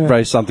 She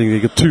raised something, you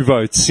got 2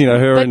 votes,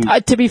 her but,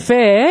 and... to be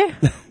fair,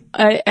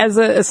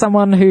 as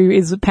someone who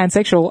is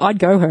pansexual, I'd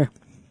go her.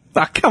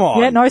 Ah, come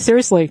on. Yeah, no,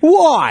 seriously.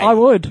 Why? I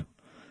would.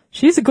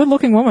 She's a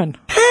good-looking woman.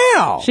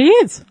 How? She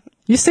is.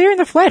 You see her in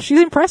the flesh. She's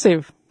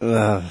impressive.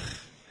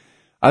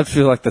 I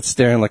feel like that's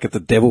staring like at the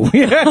devil.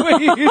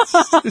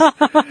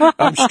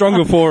 I'm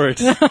stronger for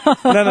it.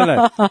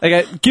 No.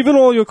 Okay, given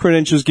all your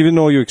credentials, given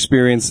all your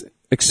experience,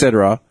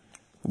 etc.,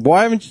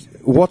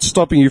 what's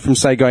stopping you from,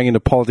 say, going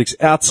into politics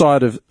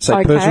outside of,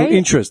 say, personal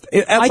interest?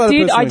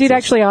 I did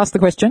actually ask the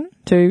question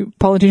to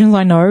politicians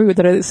I know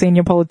that are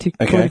senior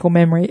political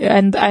memory,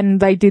 and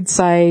they did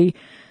say,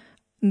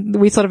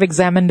 we sort of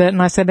examined it,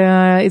 and I said,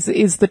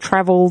 is the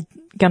travel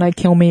going to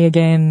kill me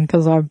again?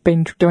 Because I've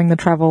been doing the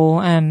travel,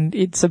 and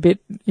it's a bit,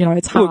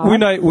 it's hard.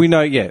 Look, we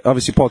know, yeah,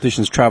 obviously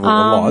politicians travel a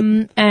lot.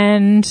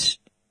 And...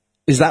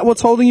 Is that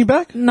what's holding you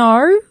back?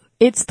 No,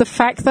 it's the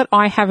fact that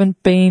I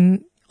haven't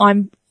been,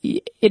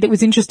 it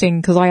was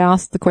interesting because I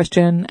asked the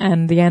question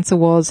and the answer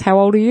was, how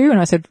old are you? And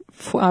I said,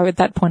 at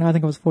that point, I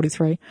think I was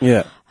 43.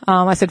 Yeah.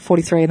 I said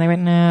 43 and they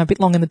went, nah, a bit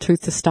long in the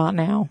tooth to start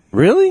now.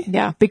 Really?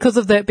 Yeah. Because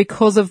of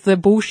the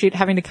bullshit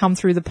having to come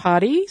through the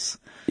parties.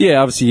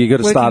 Yeah, obviously you got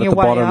to start at the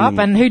bottom. Up,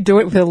 and who'd do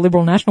it for the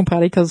Liberal National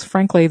Party? Because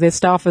frankly, their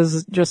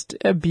staffers just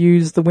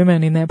abuse the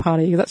women in their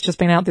party. That's just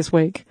been out this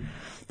week.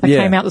 That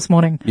came out this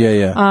morning.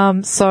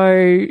 Yeah. So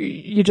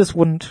you just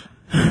wouldn't.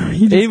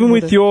 Even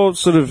with your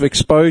sort of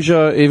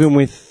exposure, even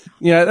with,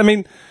 I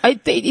mean...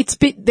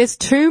 there's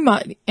too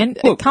much, and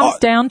it comes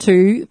down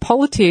to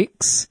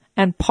politics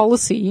and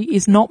policy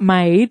is not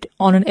made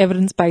on an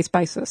evidence-based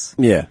basis.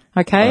 Yeah.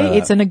 Okay?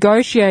 It's a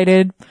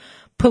negotiated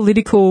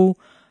political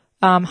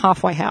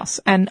halfway house.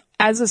 And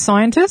as a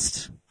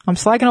scientist, I'm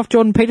slagging off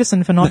Jordan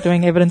Peterson for not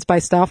doing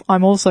evidence-based stuff.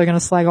 I'm also going to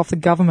slag off the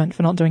government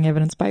for not doing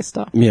evidence-based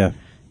stuff. Yeah.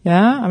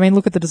 Yeah? I mean,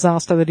 look at the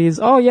disaster that is.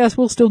 Oh, yes,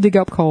 we'll still dig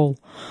up coal.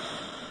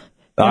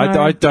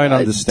 I don't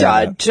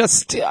understand that.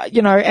 Just,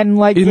 and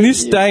like... In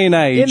this day and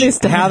age,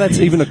 how that's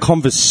even a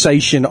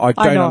conversation, I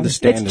don't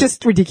understand. It's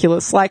just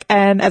ridiculous.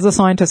 And as a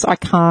scientist, I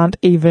can't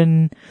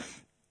even...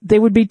 There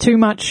would be too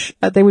much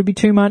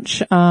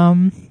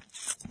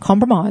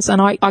compromise,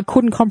 and I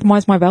couldn't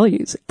compromise my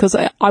values, because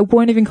I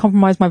won't even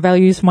compromise my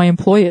values for my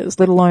employers,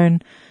 let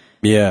alone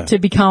to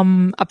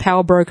become a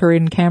power broker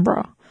in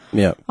Canberra.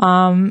 Yeah.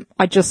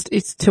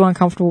 It's too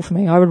uncomfortable for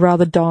me. I would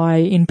rather die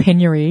in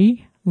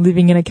penury,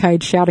 living in a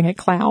cage shouting at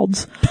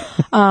clouds,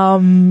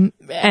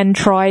 and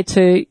try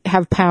to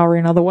have power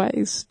in other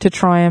ways, to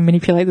try and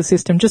manipulate the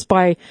system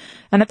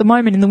and at the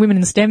moment in the Women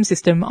in STEM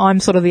system,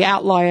 I'm sort of the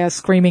outlier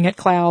screaming at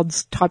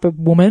clouds type of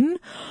woman.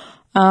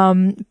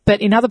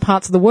 But in other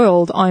parts of the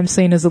world, I'm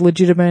seen as a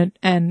legitimate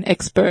and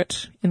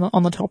expert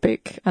on the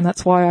topic, and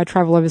that's why I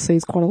travel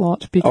overseas quite a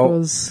lot,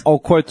 because... I'll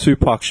quote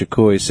Tupac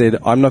Shakur. He said,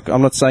 I'm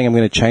not saying I'm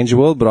going to change the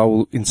world, but I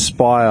will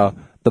inspire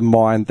the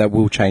mind that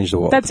will change the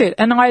world. That's it.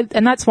 And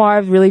that's why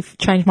I've really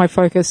changed my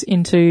focus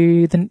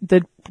into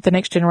the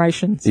next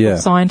generation of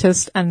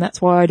scientists, and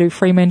that's why I do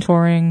free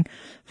mentoring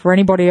for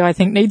anybody I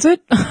think needs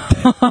it.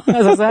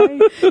 As I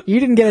say, you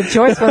didn't get a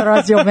choice whether I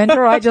was your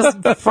mentor. I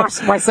just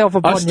thrust myself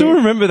upon you. I still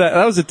remember that.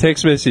 That was a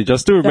text message. I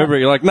still remember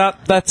it. You're like, nah,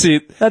 that's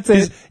it. That's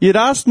it. You'd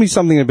asked me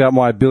something about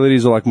my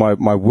abilities or like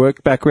my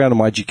work background or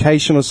my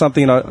education or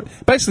something. And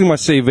basically my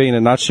CV in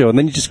a nutshell, and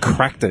then you just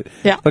cracked it.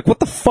 Yeah. Like, what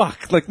the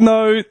fuck? Like,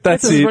 no,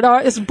 that's it.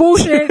 It's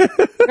bullshit.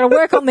 I've got to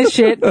work on this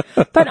shit.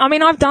 But I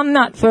mean, I've done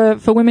that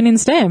for Women in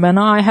STEM, and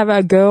I have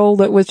a girl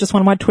that was just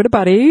one of my Twitter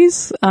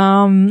buddies,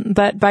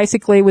 that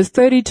basically was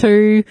 32.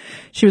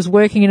 She was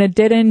working in a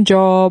dead-end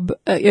job,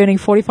 earning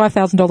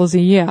 $45,000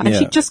 a year, and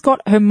she just got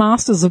her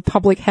Masters of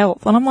Public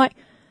Health. And I'm like,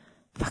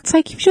 fuck's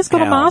sake, you've just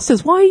got a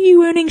Masters. Why are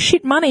you earning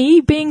shit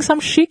money being some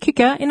shit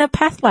kicker in a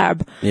path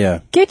lab? Yeah.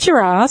 Get your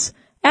ass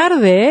out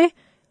of there.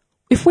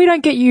 If we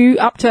don't get you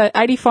up to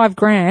 85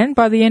 grand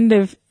by the end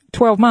of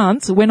 12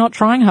 months, we're not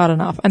trying hard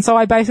enough. And so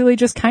I basically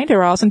just caned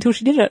her ass until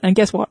she did it. And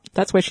guess what?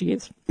 That's where she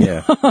is.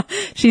 Yeah.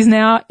 She's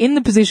now in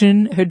the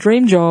position, her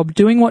dream job,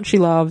 doing what she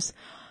loves.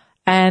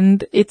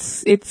 And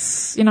it's,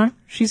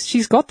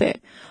 she's got there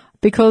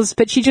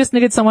but she just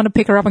needed someone to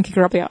pick her up and kick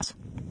her up the ass.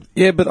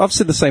 Yeah, but I've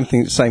said the same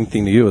thing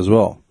to you as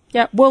well.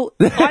 Yeah, well,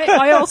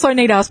 I also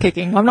need ass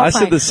kicking. I'm not I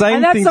saying. said the same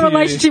and that's thing the to you.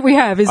 relationship we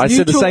have is I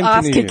said the mutual same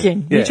ass thing to you.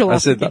 kicking. Yeah, Mutual I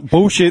ass said kicking.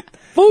 bullshit.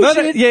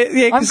 Bullshit. No,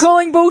 yeah. I'm 'cause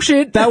calling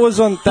bullshit. that was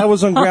on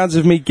grounds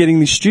of me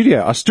getting this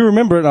studio. I still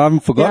remember it. And I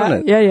haven't forgotten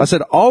it. Yeah. I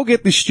said I'll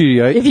get this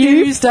studio if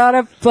you start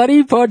a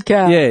bloody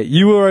podcast. Yeah,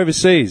 you were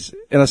overseas,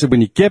 and I said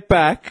when you get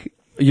back,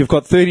 you've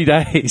got 30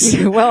 days.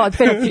 Well, it's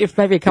been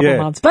maybe a couple of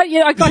months. But,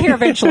 I got here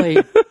eventually.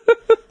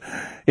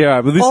 Yeah,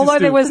 right, but this Although is still,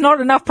 there was not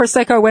enough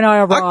Prosecco when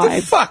I What the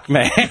arrived. fuck,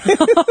 man? I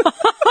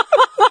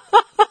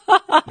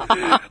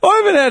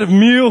haven't had a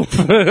meal.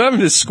 I haven't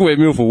had a square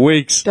meal for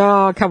weeks.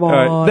 Oh, come on.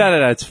 All right,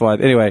 no, it's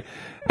fine. Anyway,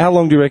 how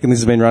long do you reckon this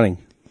has been running?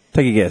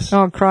 Take a guess.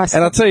 Oh, Christ.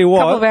 And I'll tell you what.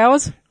 Couple of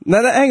hours?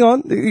 No, hang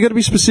on. You got to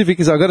be specific,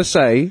 because I got to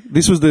say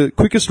this was the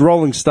quickest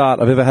rolling start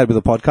I've ever had with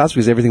a podcast,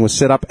 because everything was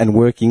set up and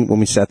working when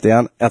we sat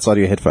down outside of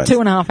your headphones.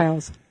 2.5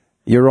 hours.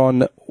 You're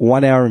on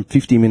 1 hour and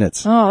 50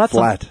 minutes. Oh, that's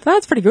flat.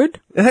 That's pretty good.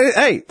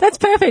 Hey, That's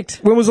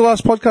perfect. when was the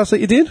last podcast that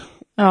you did?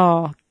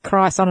 Oh,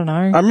 Christ, I don't know.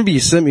 I remember you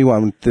sent me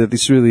one.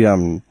 This really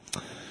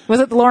Was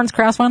it the Lawrence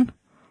Krauss one?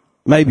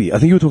 maybe. I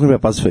think you were talking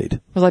about BuzzFeed.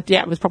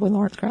 It was probably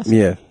Lawrence Krauss.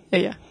 Yeah.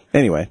 Yeah.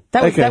 Anyway,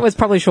 That was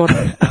probably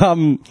shorter.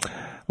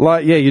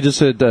 You just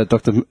heard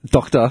Doctor.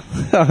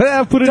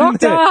 I put it in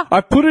Doctor! there.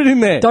 I put it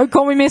in there. Don't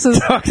call me Mrs.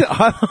 Doctor,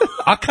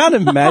 I can't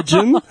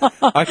imagine.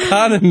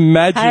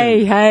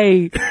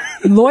 Hey,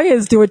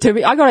 lawyers do it to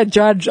me. I got a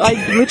judge. I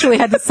literally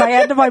had to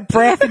say under my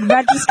breath in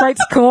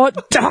magistrate's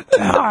court,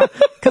 doctor,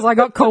 because I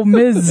got called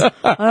Ms. And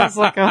I was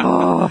like,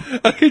 oh.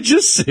 I could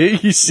just see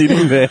you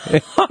sitting there.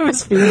 I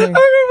was feeling. I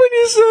remember when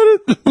you said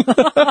it.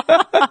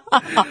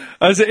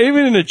 I said,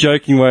 even in a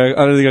joking way,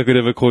 I don't think I could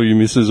ever call you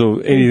Mrs.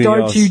 or anything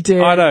else. Don't you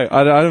dare. I know.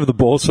 I don't have the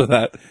balls for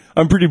that.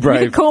 I'm pretty You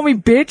brave. can call me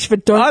bitch,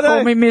 but don't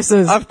call me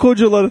Mrs. I've called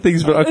you a lot of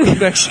things, but I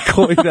couldn't actually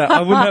call you that.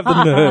 I wouldn't have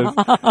the nerve.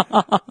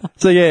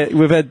 So yeah,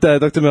 we've had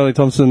Dr. Melanie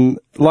Thompson.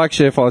 Like,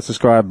 share, follow,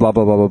 subscribe, blah,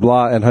 blah, blah, blah,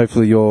 blah. And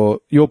hopefully your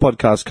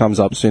podcast comes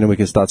up soon and we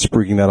can start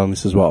spruiking that on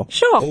this as well.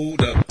 Sure.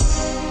 Hold up.